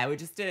 Yeah, we're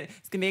just doing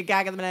it's going to be a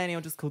Gag of the Millennial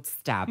just called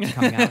Stabbed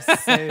coming out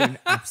soon.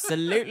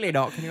 Absolutely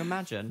not. Can you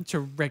imagine?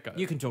 Trigger.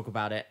 You can talk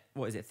about it.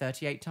 What is it,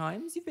 38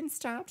 times you've been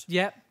stabbed?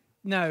 Yep.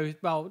 No,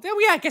 well,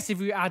 yeah, I guess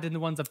if you add in the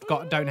ones I've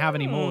got, don't have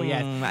anymore,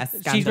 yes. a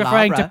She's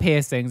referring to candelabra.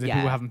 piercings, if Yeah.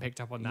 people haven't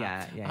picked up on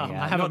that. Yeah.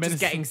 I haven't Not been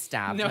just getting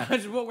stabbed. No, I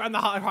just walk around the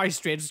high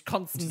street, just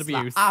constant Just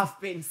abuse. like, I've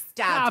been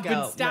stabbed, I've been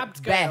girl.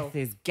 stabbed, girl. Beth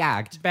is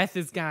gagged. Beth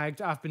is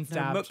gagged. I've been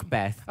stabbed.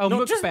 Macbeth. Oh,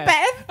 Not just Macbeth.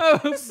 Beth. Oh.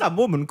 There's some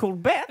woman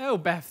called Beth. Oh,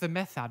 Beth, the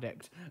meth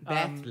addict.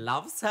 Beth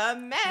loves her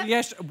meth.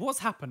 Yes, what's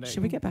happening?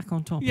 Should we get back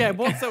on topic? Yeah,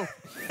 what's so...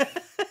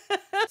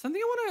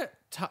 Something I want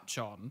to touch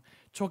on,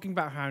 talking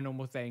about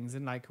paranormal things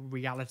and like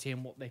reality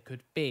and what they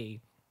could be.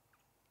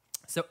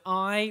 So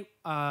I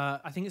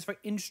think it's very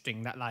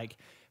interesting that like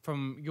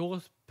from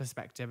your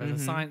perspective as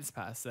a science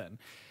person,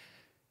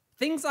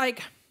 things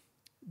like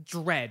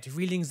dread,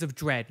 feelings of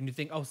dread, and you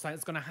think, oh,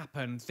 something's gonna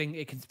happen, think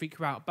it can freak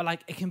you out, but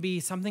like it can be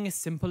something as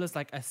simple as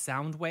like a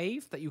sound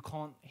wave that you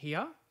can't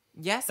hear.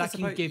 Yes, That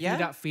can give you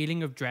that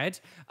feeling of dread.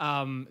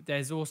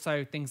 There's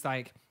also things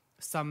like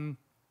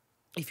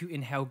if you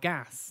inhale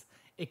gas,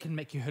 it can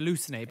make you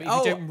hallucinate, but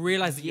if you don't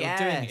realize that you're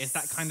doing it, it's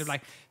that kind of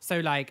like,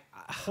 so like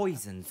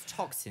poisons,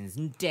 toxins,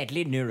 and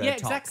deadly neurotoxins. Yeah,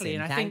 exactly.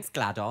 And I Thanks,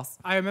 think GLaDOS.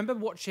 I remember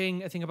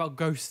watching a thing about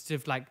ghosts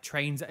of like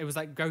trains. It was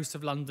like Ghosts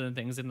of London and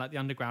things in like the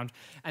underground.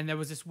 And there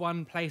was this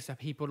one place where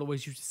people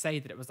always used to say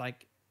that it was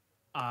like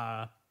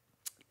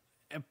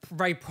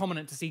very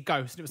prominent to see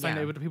ghosts. And it was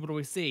something that people would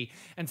always see.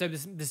 And so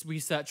this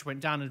research went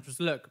down and just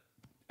look.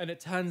 And it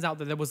turns out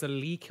that there was a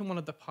leak in one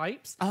of the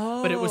pipes,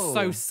 but it was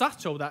so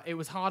subtle that it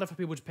was harder for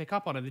people to pick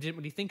up on it. They didn't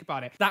really think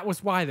about it. That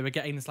was why they were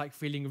getting this like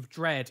feeling of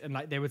dread, and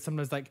like they would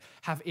sometimes like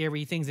have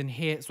eerie things and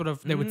hear sort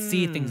of, they would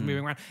see things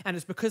moving around. And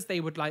it's because they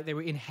were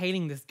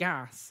inhaling this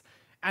gas,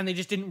 and they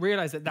just didn't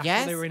realize that that's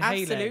what they were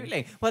inhaling.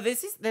 Absolutely. Well,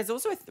 there's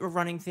also a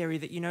running theory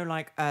that,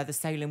 like the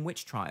Salem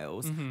witch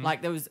trials,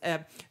 like there was,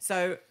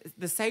 so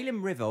the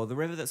Salem River, the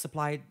river that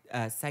supplied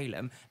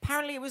Salem,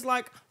 apparently it was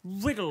like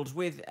riddled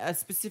with a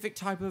specific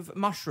type of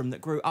mushroom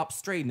that grew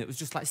upstream that was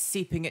just like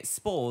seeping its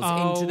spores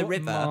into the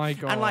river. My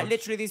God. And like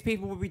literally these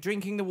people would be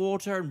drinking the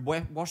water and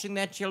washing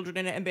their children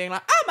in it and being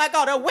like, oh my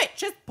God, a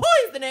witch is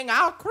poisoning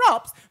our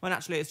crops. When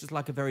actually it's just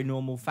like a very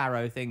normal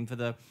farrow thing for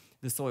the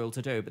soil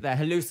to do, but they're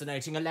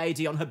hallucinating a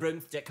lady on her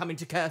broomstick coming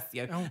to curse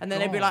you. And then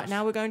they'd be like,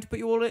 now we're going to put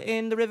you all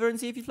in the river and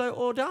see if you float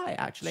or die,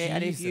 actually.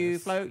 And if you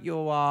float,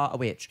 you are a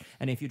witch.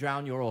 And if you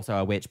drown, you're also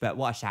a witch. But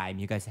what a shame,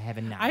 you go to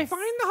heaven now. I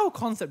find the whole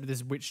concept of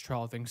this witch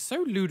trial thing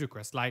so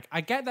ludicrous. Like,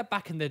 I get that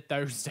back in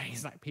those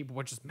days, like, people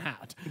were just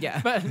mad. Yeah.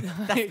 But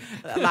like,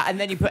 and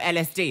then you put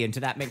LSD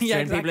into that mixture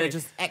and people are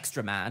just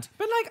extra mad.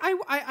 But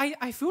like,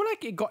 I feel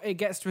like it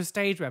gets to a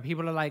stage where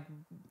people are like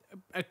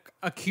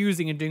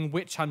accusing and doing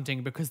witch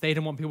hunting because they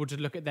don't want people to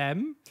look at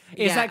them.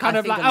 Is that kind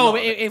of like,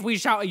 if we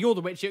shout you're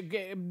the witch,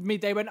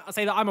 they won't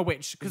say that I'm a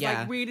witch, because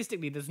like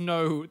realistically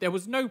there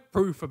was no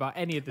proof about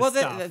any of this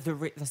stuff.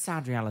 The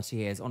sad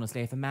reality is,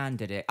 honestly, if a man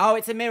did it,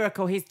 it's a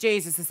miracle, he's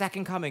Jesus, the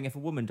second coming. If a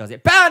woman does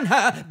it, burn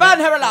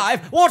her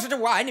alive, water to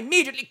wine,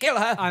 immediately kill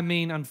her. I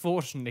mean,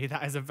 unfortunately,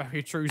 that is a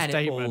very true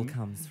statement. And it all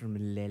comes from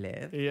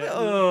Lilith. Yeah.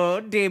 Oh,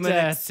 demon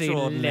Dirty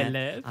extraordinaire.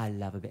 Lilith. I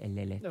love a bit of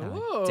Lilith.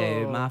 Oh. I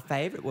do. My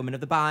favourite woman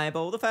of the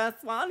Bible, the first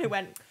one who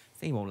went,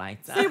 see you all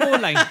later. See you all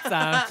later.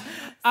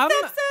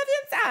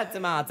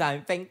 I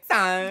don't think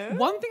so.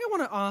 One thing I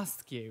want to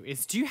ask you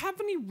is, do you have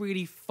any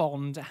really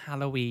fond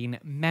Halloween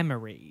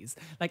memories?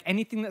 Like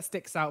anything that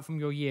sticks out from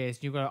your years,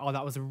 and you go, oh,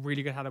 that was a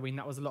really good Halloween,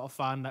 that was a lot of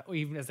fun, like, or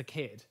even as a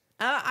kid?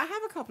 I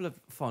have a couple of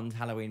fond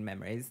Halloween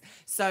memories.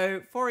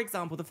 So, for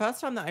example, the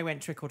first time that I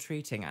went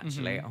trick-or-treating,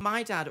 actually,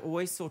 my dad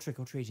always saw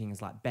trick-or-treating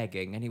as like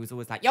begging, and he was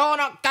always like, you're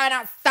not going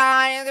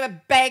outside, you're going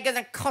to beg as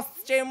a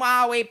costume,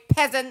 are we,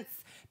 peasants?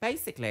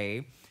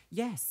 Basically,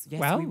 yes, we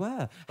were.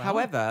 Well.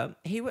 However,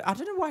 I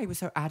don't know why he was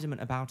so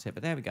adamant about it,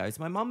 but there we go.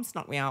 So my mum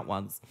snuck me out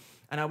once,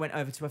 and I went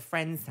over to a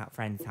friend's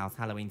house,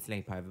 Halloween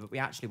sleepover, but we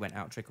actually went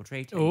out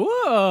trick-or-treating.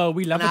 Oh,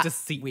 we love a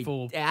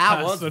deceitful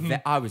person.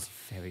 I was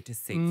very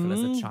deceitful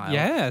as a child.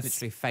 Yes.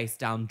 Literally face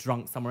down,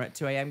 drunk somewhere at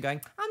 2 a.m.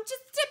 going, I'm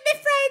just with my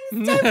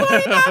friends, don't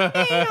worry about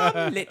me.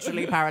 I'm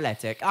literally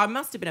paralytic. I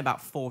must have been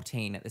about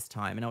 14 at this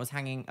time, and I was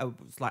hanging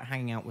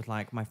out with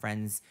like my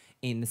friends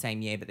in the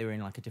same year, but they were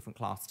in like a different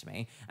class to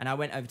me. And I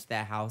went over to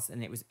their house,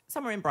 and it was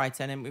somewhere in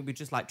Brighton, and we would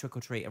just like trick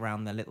or treat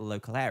around the little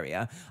local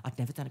area. I'd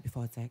never done it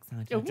before. I was so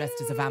excited. I dressed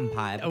as a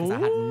vampire because I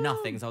had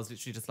nothing. So I was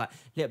literally just like a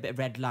little bit of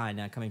red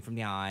liner coming from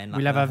the eye, and like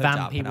we love a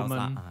vampy woman. I was like,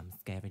 I'm a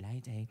scary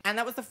lady. And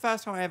that was the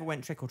first time I ever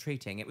went trick or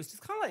treating. It was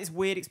just kind of like this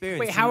weird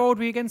experience. Wait, how old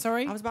were you again?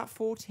 Sorry, I was about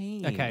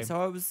 14. Okay,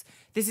 so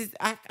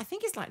I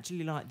think it's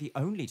actually like the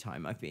only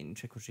time I've been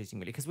trick or treating,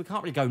 really, because we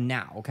can't really go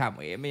now, can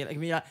we? I mean,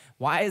 like,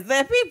 why is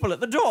there people at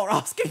the door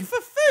asking for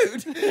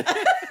food?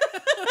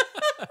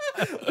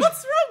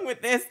 What's wrong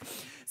with this?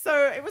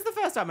 So it was the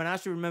first time, and I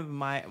actually remember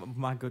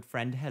my good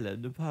friend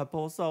Helen, her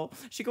poor soul.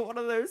 She got one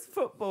of those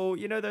football,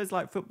 those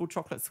like football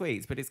chocolate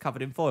sweets, but it's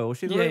covered in foil.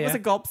 She thought it was a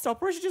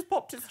gobstopper, and she just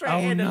popped it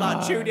straight in and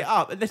like chewed it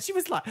up. And then she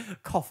was like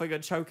coughing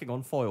and choking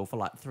on foil for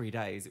like 3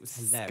 days. It was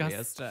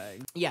hilarious.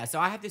 Disgusting. Yeah, so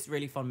I have this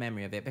really fond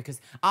memory of it because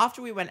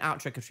after we went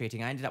out trick or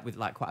treating, I ended up with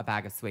like quite a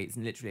bag of sweets,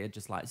 and literally had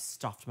just like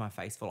stuffed my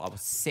face full. I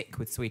was sick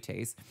with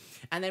sweeties,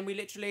 and then we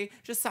literally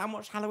just sat and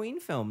watched Halloween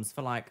films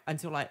for like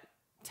until like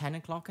 10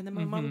 o'clock, and then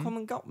my mum come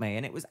and got me,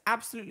 and it was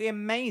absolutely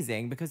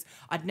amazing because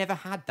I'd never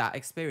had that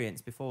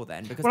experience before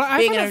then, because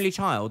being an only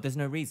child, there's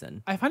no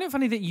reason. I find it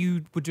funny that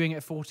you were doing it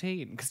at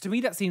 14, because to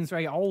me that seems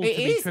very old to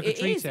be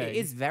trick-or-treating. It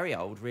is very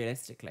old,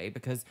 realistically,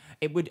 because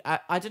it would,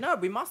 I don't know,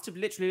 we must have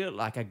literally looked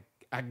like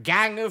a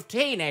gang of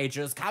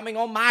teenagers coming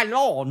on my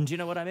lawn. Do you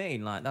know what I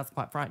mean? Like, that's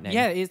quite frightening.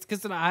 Yeah, it's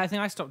because I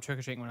think I stopped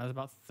trick-or-treating when I was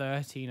about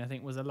 13, I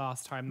think was the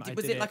last time that I did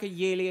it. Was it like a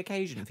yearly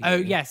occasion for you? Oh,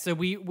 yeah. So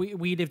we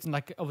lived in,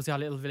 like, obviously our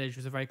little village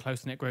was a very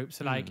close-knit group.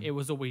 So, like, it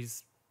was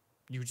always,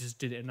 you just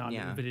did it in our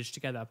little village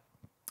together.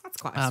 That's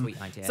quite a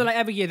sweet idea. So, like,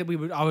 every year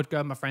that I would go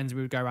with my friends,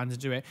 we would go around and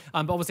do it.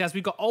 But obviously, as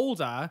we got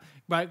older,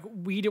 like,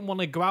 we didn't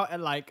want to go out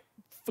at, like,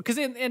 because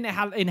in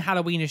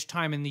Halloweenish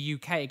time in the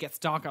UK, it gets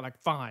dark at like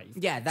 5.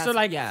 Yeah, that's so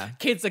like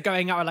kids are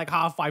going out at like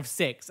 5:30,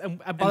 6, and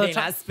by the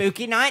time like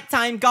spooky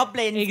nighttime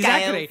goblins.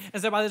 Exactly. And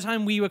so by the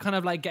time we were kind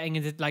of like getting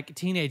into like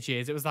teenage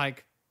years, it was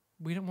like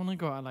we don't want to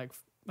go out at like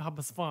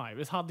 5:30.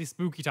 It's hardly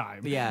spooky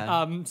time.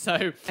 Yeah. And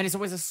it's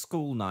always a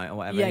school night or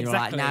whatever. Yeah, and you're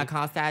exactly. like, now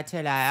can't stay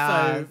till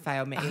I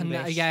fail me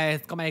English. Yeah,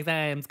 it's got my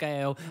exams,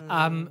 Gail.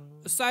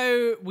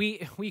 So we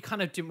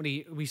kind of didn't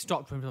really, we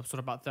stopped when we were sort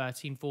of about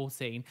 13,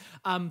 14.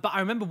 But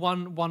I remember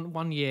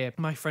one year,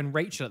 my friend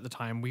Rachel at the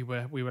time, we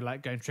were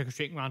like going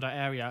trick-or-treating around our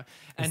area.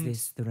 And is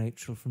this the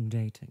Rachel from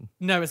Dating?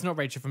 No, it's not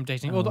Rachel from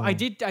Dating. Although I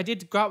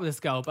did go out with this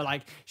girl, but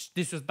like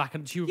this was back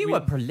in... You were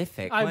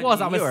prolific. I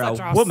was You were a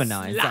such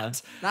womanizer.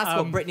 Slut. That's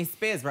what Britney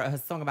Spears wrote her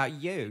song about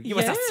you. You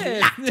were a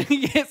slut.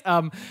 Yes.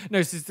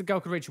 No, so it's the girl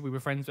called Rachel, we were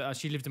friends with.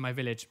 She lived in my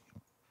village.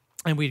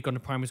 And we'd gone to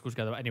primary school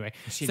together. But anyway,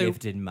 she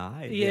lived in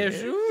my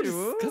village.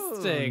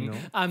 Disgusting.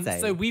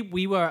 So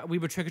we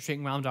were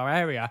trick-or-treating around our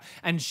area,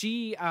 and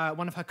she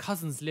one of her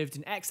cousins lived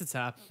in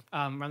Exeter,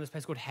 around this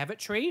place called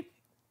Heavitree.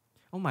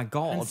 Oh my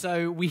God. And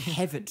so we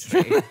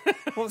Heavitree.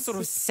 What sort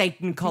of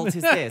Satan cult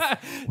is this?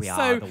 We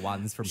are the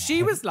ones from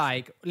She was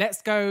like,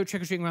 let's go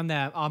trick-or-treating around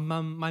there.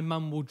 My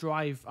mum will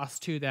drive us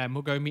to there and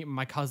we'll go meet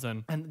my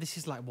cousin. And this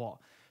is like what?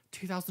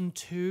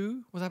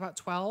 2002, was I about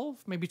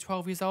 12, maybe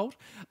 12 years old?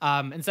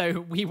 And so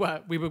we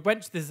went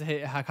to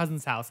her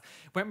cousin's house,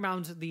 went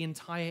round the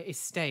entire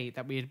estate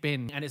that we had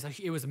been, and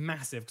it was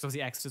massive because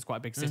obviously Exeter's quite a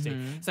big city.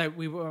 So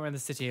we were around the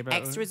city.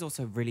 Exeter is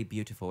also really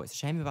beautiful. It's a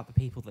shame about the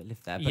people that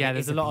live there. But yeah,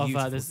 there's a lot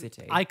of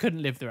city. I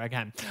couldn't live there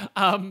again.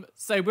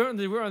 So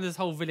we're on this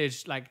whole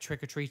village like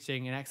trick or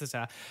treating in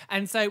Exeter,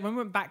 and so when we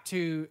went back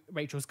to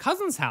Rachel's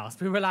cousin's house,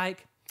 we were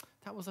like,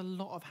 that was a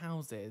lot of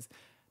houses.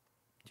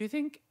 Do you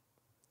think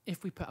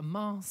if we put a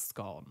mask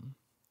on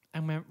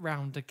and went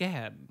round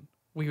again,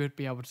 we would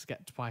be able to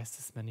get twice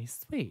as many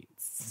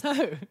sweets? So,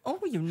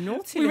 you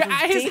naughty we were little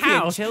at his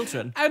house,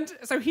 children. and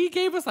so he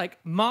gave us like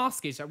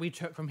masks that we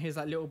took from his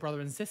like little brother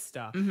and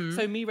sister.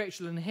 So me,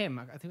 Rachel, and him,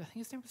 I think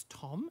his name was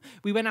Tom.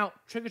 We went out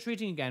trick or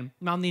treating again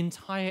around the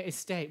entire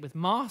estate with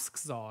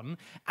masks on,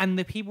 and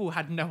the people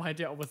had no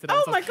idea what was the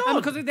Oh my God!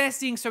 And because they're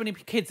seeing so many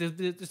kids,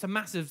 there's just a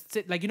massive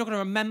like you're not going to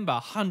remember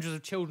hundreds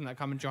of children that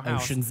come into your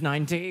house. Ocean's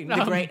 19,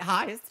 the great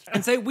heist.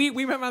 And so we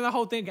went around the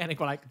whole thing again and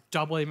got like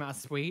double the amount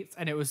of sweets,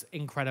 and it was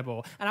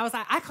incredible. And I was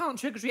like, I can't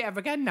trick or treat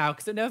ever again now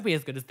because it'll never be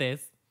as good as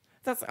this.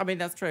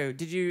 That's true.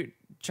 Did you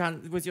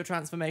was your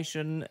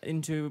transformation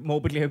into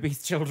morbidly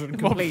obese children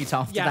complete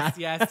after that?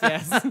 Yes.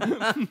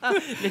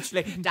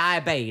 Literally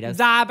diabetes.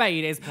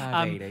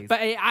 But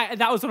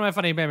that was one of my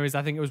funny memories.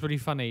 I think it was really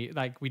funny.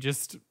 Like we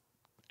just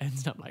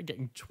ended up like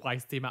getting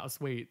twice the amount of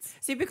sweets.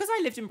 See, because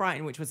I lived in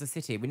Brighton, which was a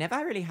city, we never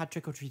really had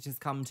trick-or-treaters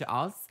come to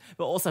us.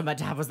 But also my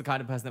dad was the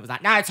kind of person that was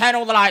like, no, turn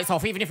all the lights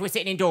off, even if we're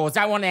sitting indoors.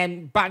 Don't want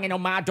them banging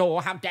on my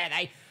door. How dare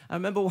they? I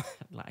remember,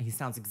 he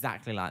sounds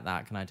exactly like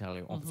that, can I tell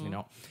you? Obviously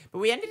not. But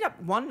we ended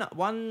up,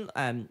 one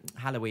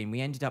Halloween, we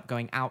ended up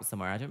going out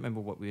somewhere. I don't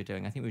remember what we were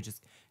doing. I think we were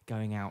just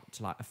going out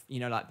to like,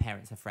 like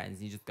parents have friends.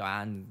 And you just go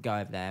out and go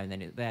over there, and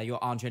then they're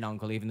your auntie and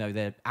uncle, even though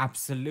they're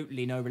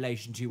absolutely no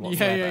relation to you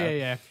whatsoever.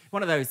 Yeah.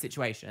 One of those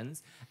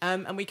situations.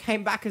 And we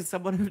came back as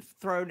someone who'd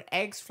thrown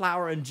eggs,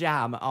 flour, and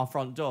jam at our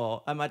front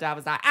door. And my dad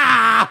was like,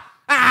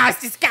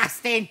 it's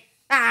disgusting.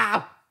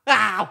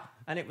 Ow.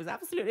 And it was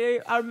absolutely,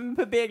 I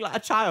remember being like a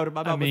child, and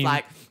my mum was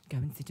like, go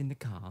and sit in the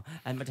car.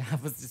 And my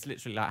dad was just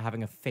literally like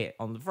having a fit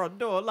on the front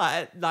door,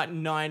 like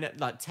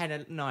 10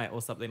 at night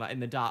or something, like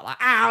in the dark, like,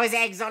 there's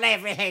eggs on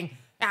everything.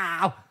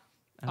 Ow.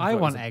 I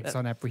want eggs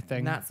on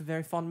everything. That's a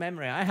very fond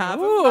memory I have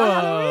of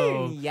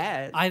Halloween.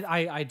 Yes.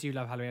 I do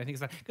love Halloween. I think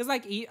it's fun. Because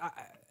like,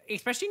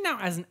 especially now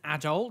as an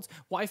adult,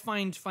 what I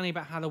find funny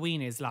about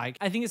Halloween is like,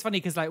 I think it's funny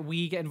because like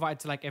we get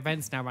invited to like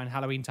events now around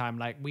Halloween time.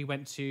 Like we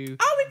went to... we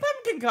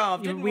pumpkin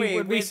carved, didn't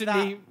we?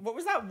 Recently... What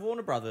was that?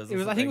 Warner Brothers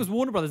I think it was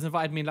Warner Brothers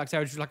invited me and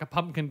Luxeria to like a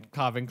pumpkin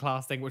carving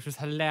class thing, which was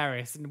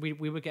hilarious. And we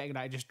were getting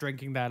like just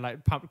drinking there, like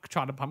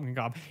trying to pumpkin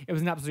carve. It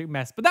was an absolute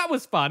mess, but that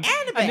was fun.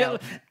 Annabelle.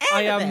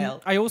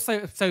 I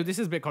also, so this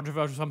is a bit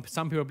controversial.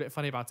 Some people are a bit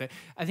funny about it.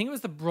 I think it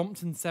was the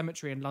Brompton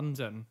Cemetery in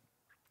London.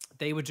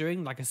 They were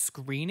doing like a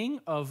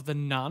screening of The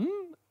Nun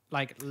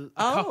Like,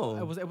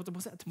 Oh. was it?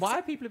 Why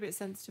are people a bit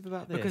sensitive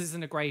about this? Because it's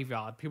in a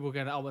graveyard. People were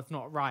going, oh, it's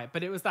not right.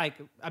 But it was like,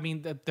 I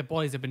mean, the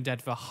bodies have been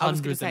dead for I was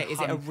hundreds going to say, and is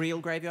it a real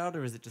graveyard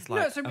or is it just like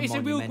no, it's a real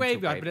monumental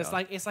graveyard, but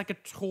it's like a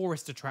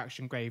tourist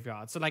attraction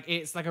graveyard. So like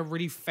it's like a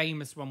really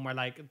famous one where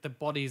like the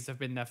bodies have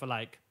been there for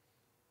like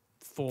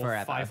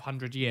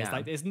 400-500 years. Yeah.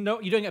 Like there's no,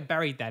 you don't get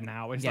buried there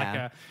now. It's like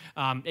a,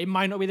 it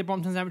might not be the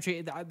Brompton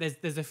Cemetery.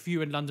 There's a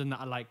few in London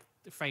that are like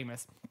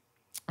famous.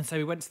 And so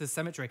we went to the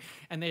cemetery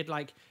and they'd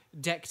like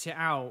decked it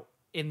out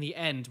in the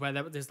end where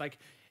there's like,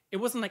 it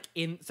wasn't like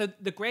in, so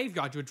the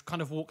graveyard you would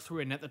kind of walk through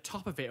and at the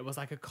top of it was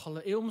like it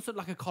almost looked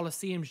like a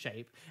Colosseum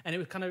shape. And it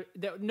was kind of,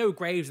 there were no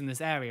graves in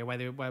this area where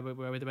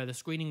the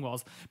screening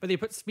was, but they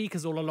put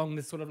speakers all along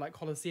this sort of like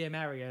Colosseum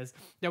areas.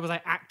 There was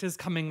like actors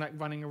coming like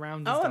running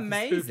around and stuff.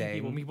 Amazing. And spooking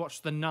people. And we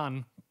watched The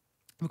Nun.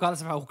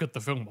 Regardless of how good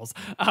the film was.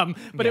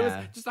 But it was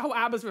just the whole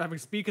atmosphere having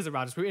speakers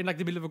around us. We were in like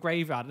the middle of a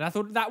graveyard. And I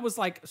thought that was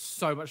like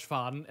so much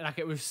fun. Like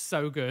it was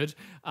so good.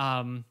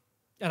 And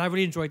I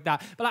really enjoyed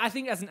that. But I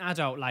think as an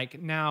adult, like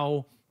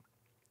now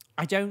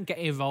I don't get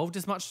involved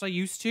as much as I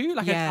used to.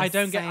 Like I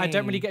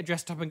don't really get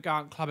dressed up and go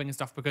out clubbing and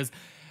stuff because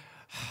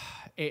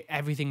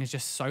everything is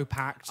just so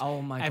packed.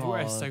 Oh my god.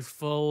 Everywhere is so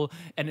full.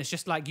 And it's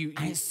just like you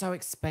and it's so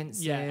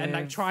expensive. Yeah, and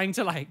like trying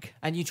to like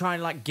and you try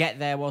and like get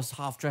there whilst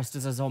half dressed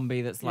as a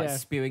zombie that's like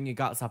spewing your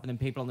guts up, and then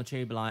people on the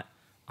tube are like,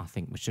 I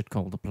think we should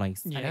call the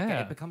police. Yeah. And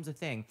it becomes a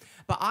thing.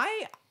 But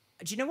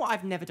do you know what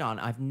I've never done?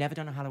 I've never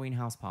done a Halloween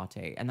house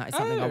party. And that is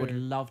something I would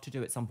love to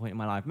do at some point in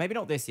my life. Maybe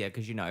not this year,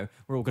 because, you know,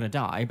 we're all going to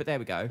die. But there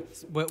we go.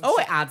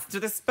 It adds to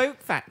the spook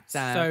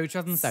factor.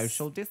 So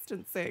social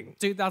distancing.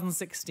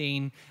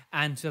 2016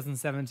 and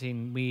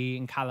 2017, we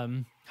in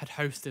Callum had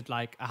hosted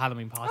like a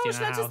Halloween party in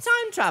our house. Just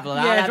time travel?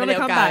 Yeah, do you want to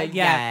come back?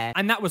 Yeah.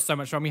 And that was so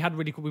much fun. We had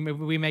really cool.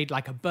 We made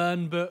like a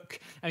burn book,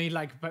 and we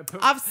like.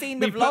 I've seen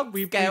the vlog.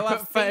 We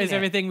put photos,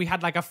 everything. We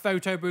had like a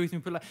photo booth.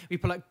 And we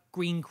put like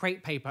green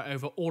crepe paper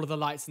over all of the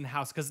lights in the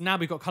house because now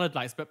we've got coloured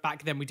lights, but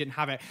back then we didn't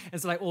have it.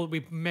 And so like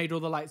we made all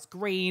the lights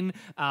green,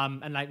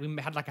 and like we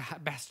had like a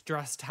best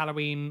dressed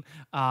Halloween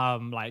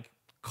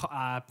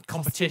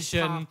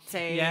competition,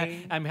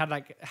 and we had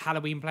like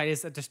Halloween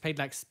players that just played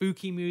like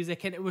spooky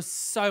music, and it was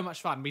so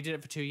much fun. We did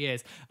it for 2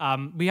 years.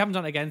 We haven't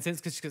done it again since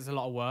because it's a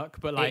lot of work,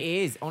 but like it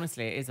is a lot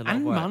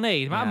of work.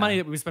 Money. The amount of money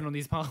that we spent on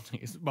these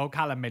parties. Well,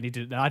 Callum mainly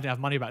did it. I didn't have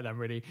money back then,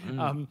 really.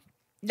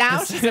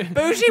 Now she's a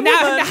bougie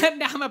woman.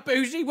 Now I'm a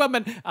bougie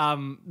woman.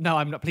 No,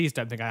 I'm not. Please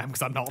don't think I am,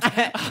 because I'm not.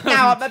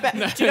 Now I'm a bit.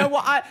 Do you know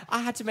what? I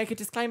had to make a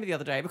disclaimer the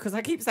other day because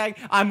I keep saying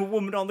I'm a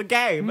woman on the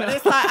game, and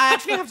it's like I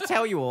actually have to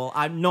tell you all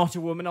I'm not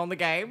a woman on the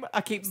game.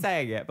 I keep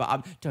saying it,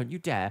 but don't you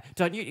dare!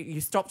 Don't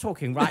you stop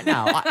talking right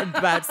now? I'm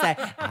about to say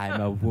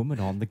I'm a woman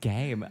on the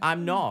game.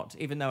 I'm not,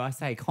 even though I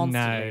say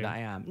constantly that I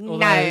am.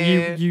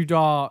 Although you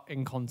are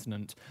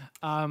incontinent.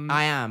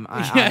 I am.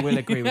 I will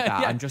agree with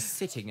that. I'm just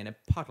sitting in a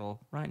puddle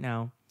right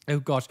now. Oh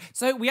gosh!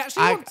 So we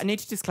actually. I need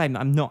to disclaim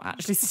that I'm not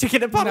actually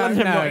sticking a puddle and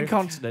I'm not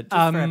incontinent.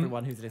 Just for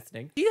everyone who's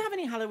listening. Do you have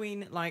any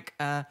Halloween like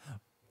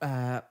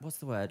what's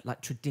the word?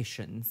 Like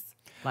traditions?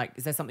 Like,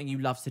 is there something you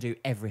love to do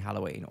every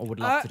Halloween or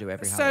would love to do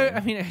every Halloween? So I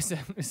mean,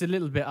 it's a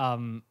little bit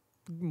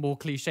more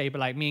cliche, but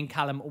like me and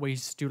Callum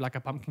always do like a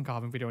pumpkin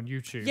carving video on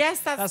YouTube. Yes,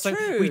 that's true.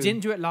 Like, we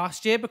didn't do it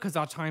last year because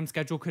our time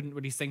schedule couldn't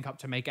really sync up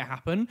to make it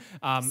happen.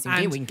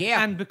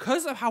 And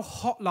because of how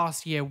hot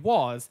last year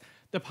was,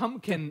 the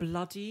pumpkin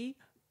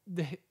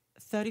the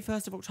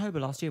 31st of October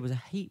last year was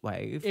a heat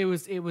wave. It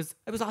was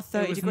like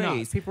 30 degrees.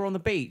 Nuts. People were on the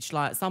beach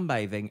like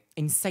sunbathing.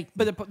 Insane.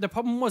 But the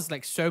problem was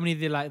like so many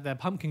of the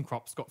pumpkin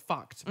crops got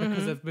fucked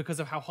because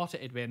of how hot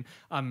it had been.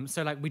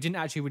 So like we didn't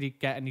actually really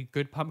get any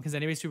good pumpkins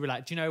anyway. So we were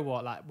like, do you know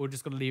what? Like we're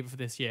just gonna leave it for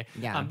this year.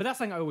 Yeah. But that's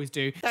something I always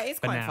do. That is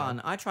quite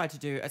fun. I tried to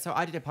do. So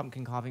I did a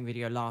pumpkin carving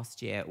video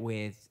last year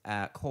with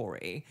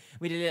Corey.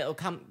 We did a little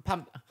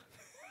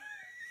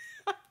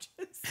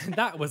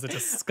That was a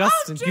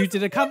disgusting. You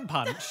did a cunt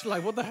punch.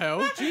 Like, what the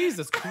hell?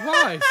 Jesus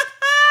Christ.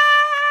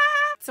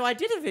 So I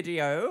did a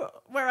video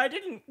where I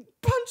didn't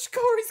punch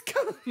Corey's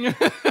cunt.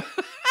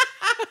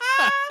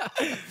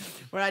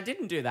 Where I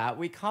didn't do that.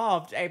 We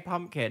carved a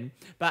pumpkin.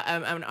 But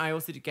and I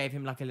also gave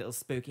him like a little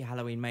spooky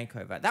Halloween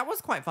makeover. That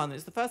was quite fun.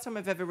 It's the first time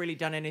I've ever really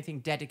done anything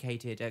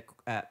dedicated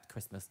at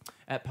Christmas.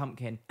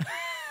 Pumpkin.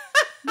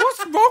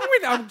 What's wrong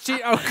with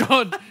oh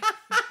God.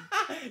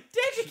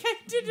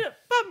 Dedicated at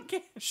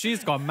pumpkin.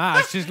 She's gone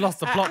mad. She's lost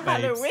the plot,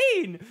 babes.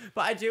 Halloween.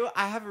 But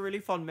I have a really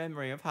fond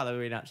memory of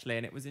Halloween, actually,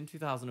 and it was in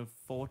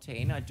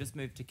 2014. I just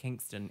moved to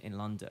Kingston in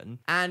London.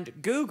 And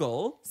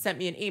Google sent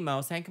me an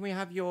email saying, can we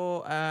have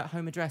your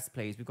home address,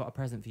 please? We've got a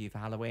present for you for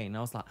Halloween. And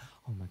I was like,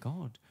 oh my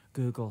God,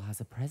 Google has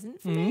a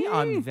present for me?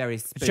 I'm very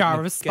spooked.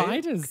 Jar of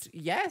spiders.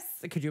 Yes.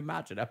 Could you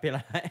imagine? I'd be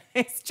like,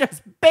 it's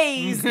just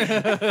bees.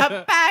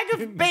 A bag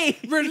of bees.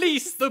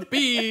 Release the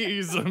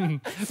bees.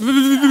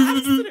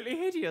 Absolutely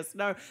hideous.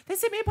 No, they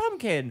sent me a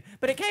pumpkin,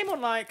 but it came on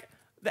like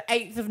the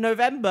 8th of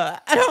November.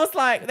 And I was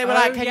like, they were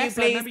like, can you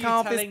please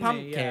carve this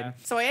pumpkin?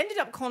 So I ended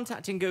up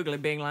contacting Google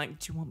and being like,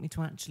 do you want me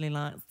to actually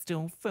like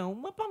still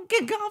film a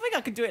pumpkin carving?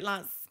 I could do it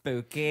like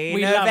spooky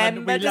We love it,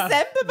 November, we love-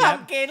 December yeah.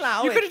 pumpkin.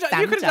 Like, You oh, could it's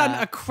have done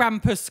Santa. a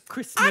Krampus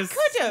Christmas.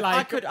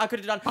 I could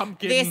have done.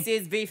 pumpkin. This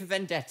is V for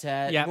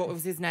Vendetta. Yeah. What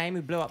was his name?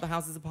 Who blew up the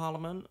Houses of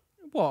Parliament?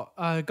 What?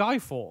 Guy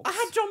Fawkes. I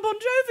had John Bon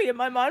Jovi in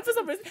my mind for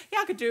some reason. Yeah,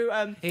 I could do.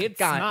 It's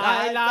Guy,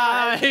 my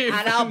life.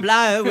 and I'll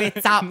blow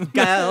it up,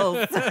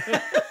 girls.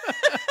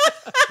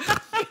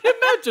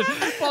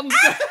 Imagine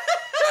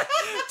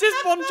just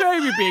Bon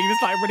Jovi being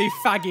this like really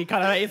faggy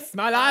kind of like, it's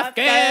my life,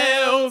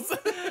 girls.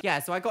 Yeah,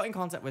 so I got in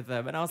contact with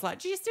them and I was like,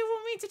 do you still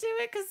want me to do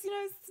it? Because,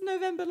 it's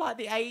November like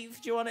the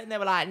 8th. Do you want it? And they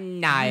were like,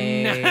 no,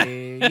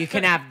 you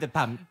can have the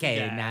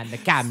pumpkin and the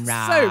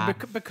camera.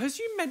 So, because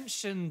you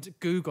mentioned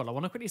Google, I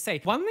want to quickly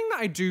say one thing that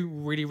I do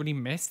really, really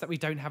miss that we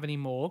don't have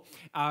anymore.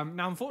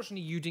 Now,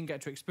 unfortunately, you didn't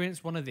get to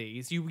experience one of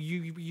these.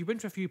 You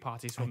went to a few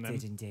parties from them. I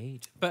did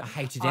indeed. But I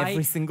hated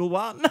every single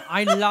one.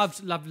 I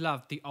loved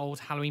the old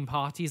Halloween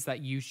parties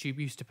that YouTube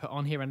used to put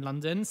on here in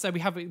London. So we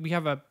have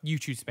a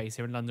YouTube space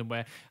here in London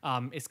where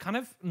it's kind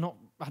of not.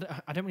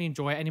 I don't really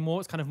enjoy it anymore.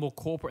 It's kind of more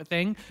corporate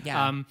thing.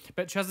 Yeah.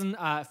 But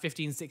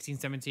 2015, 16,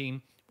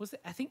 17. Was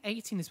it? I think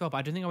 18 as well, but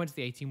I don't think I went to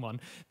the 18 one.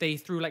 They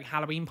threw like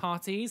Halloween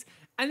parties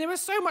and they were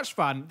so much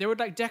fun. They would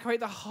like decorate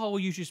the whole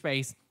YouTube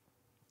space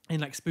in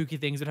like spooky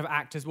things. They'd have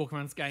actors walking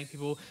around scaring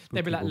people.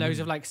 There'd be like loads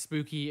of like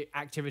spooky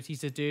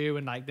activities to do,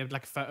 and like there'd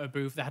like a photo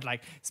booth that had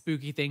like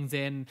spooky things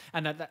in,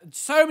 and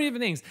so many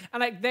different things.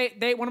 And like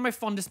they one of my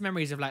fondest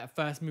memories of like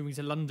first moving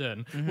to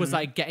London was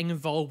like getting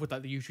involved with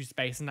like the YouTube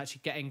space and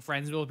actually getting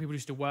friends with all the people who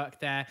used to work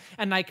there.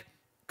 And like,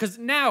 because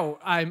now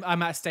I'm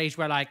at a stage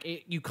where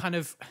like you kind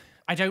of.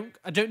 I don't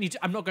need to,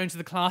 I'm not going to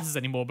the classes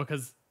anymore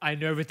because I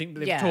know everything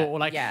that they've taught, or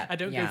like I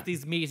don't go to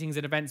these meetings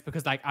and events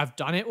because like I've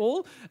done it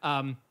all.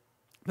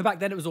 But back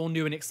then it was all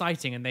new and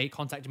exciting, and they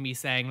contacted me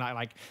saying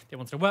like they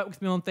wanted to work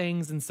with me on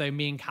things, and so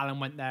me and Callum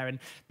went there, and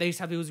they used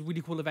to have those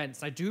really cool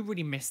events. I do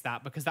really miss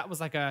that because that was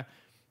like a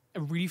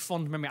really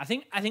fond memory. I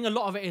think a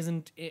lot of it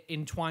isn't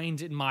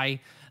entwined in my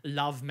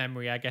love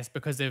memory, I guess,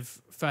 because of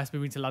first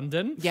moving to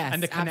London. Yes,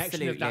 and the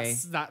connection absolutely.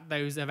 of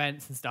those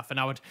events and stuff. And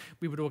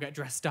we would all get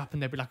dressed up,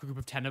 and there'd be like a group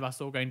of 10 of us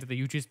all going to the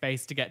YouTube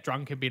space to get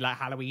drunk and be like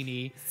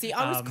Halloween-y. See,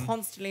 I was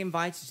constantly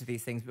invited to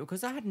these things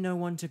because I had no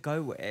one to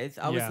go with.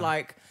 I was Yeah.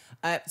 like,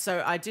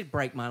 so I did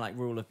break my like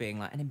rule of being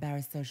like an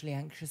embarrassed, socially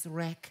anxious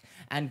wreck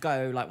and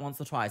go like once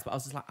or twice. But I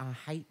was just like, I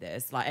hate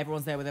this. Like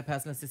everyone's there with their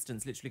personal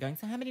assistants, literally going,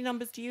 so how many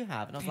numbers do you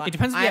have? And I was like, It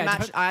depends. I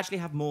actually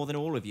have more than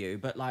all of you,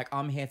 but like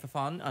I'm here for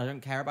fun. I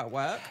don't care about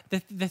work.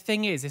 The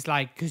thing is, it's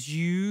like, because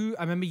I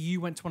remember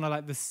you went to one of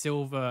like the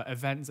silver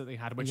events that they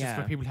had, which is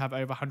for people who have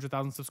over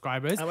 100,000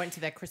 subscribers. I went to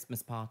their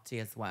Christmas party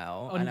as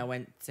well, and I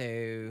went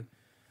to.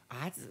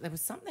 There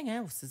was something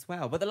else as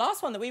well, but the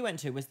last one that we went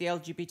to was the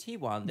LGBT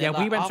one. Yeah,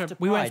 like, we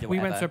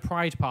went to a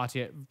Pride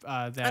party at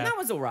there, and that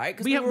was all right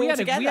because We we had- were we all had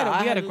a- we together. had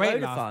a- we had a I great load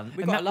of laugh. fun.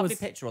 We And got that a lovely was-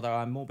 picture, although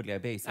I'm morbidly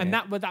obese. and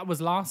that was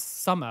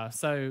last summer.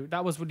 So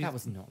that was really that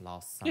was not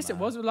last summer. yes, it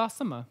was last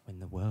summer. When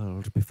the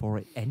world before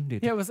it ended.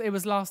 Yeah, it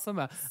was last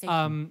summer.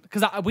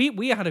 Because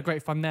we had a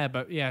great fun there,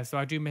 but yeah, so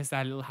I do miss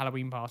their little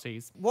Halloween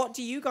parties. What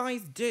do you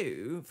guys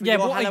do for Yeah,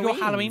 your what are your Halloweens?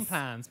 Halloween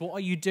plans? What are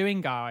you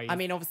doing, guys? I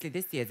mean, obviously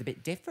this year's a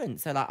bit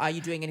different. So, like, are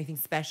you doing anything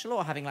special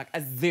or having like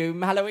a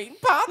Zoom Halloween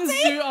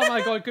party? Oh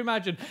my god, could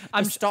imagine.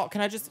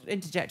 Can I just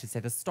interject and say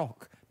the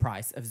stock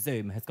price of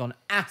Zoom has gone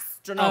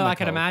astronomical? Oh, I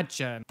can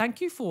imagine.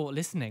 Thank you for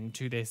listening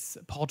to this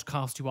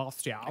podcast you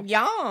asked you.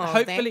 Yeah,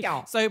 Hopefully. thank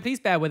you. So please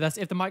bear with us.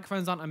 If the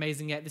microphones aren't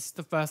amazing yet, this is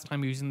the first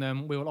time using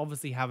them. We will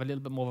obviously have a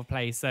little bit more of a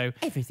play. So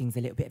Everything's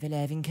a little bit of a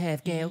learning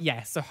curve, girl.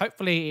 yeah, so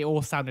hopefully it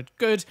all sounded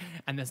good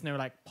and there's no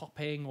like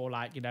popping or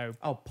like,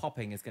 Oh,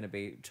 popping is going to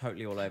be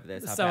totally all over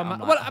this. So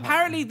well,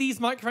 apparently these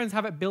microphones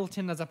have it built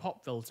in as a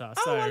pop filter.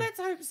 Oh, So well, let's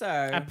hope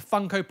so. a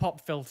Funko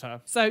Pop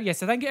filter. So yeah,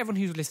 so thank you everyone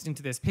who's listening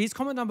to this. Please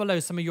comment down below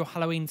some of your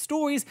Halloween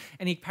stories,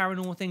 any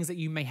paranormal things that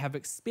you may have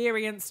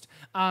experienced,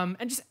 and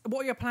just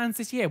what are your plans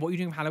this year? What are you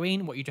doing for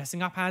Halloween? What are you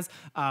dressing up as?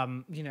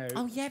 Oh,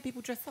 yeah,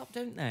 people dress up,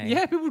 don't they?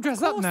 Yeah, people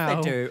dress up now. Of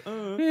course they do.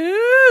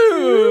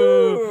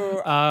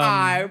 Ew.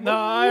 I'm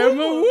a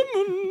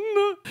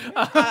woman.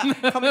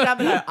 Comment down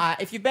below.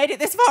 If you've made it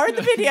this far in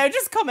the video,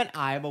 just comment,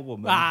 I am a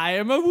woman. I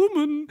am a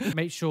woman.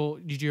 Make sure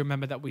you do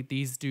remember that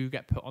these do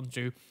get put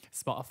onto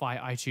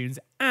Spotify, iTunes,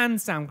 and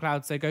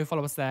SoundCloud. So go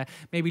follow us there.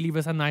 Maybe leave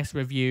us a nice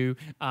review.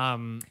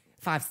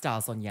 5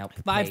 stars on Yelp,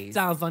 please. 5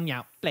 stars on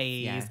Yelp,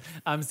 please.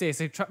 Yeah.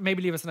 So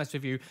maybe leave us a nice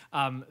review.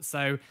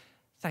 So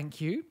thank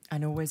you.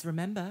 And always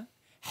remember,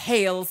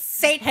 Hail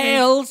Satan!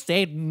 Hail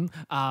Satan.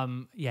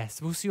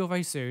 Yes, we'll see you all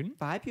very soon.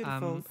 Bye,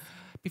 beautifuls.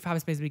 Be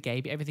fabulous, be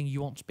gay, be everything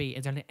you want to be.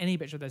 And don't let any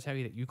bitch out there tell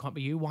you that you can't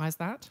be you. Why is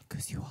that?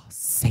 Because you are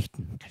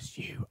Satan. Because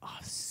you are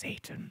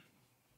Satan.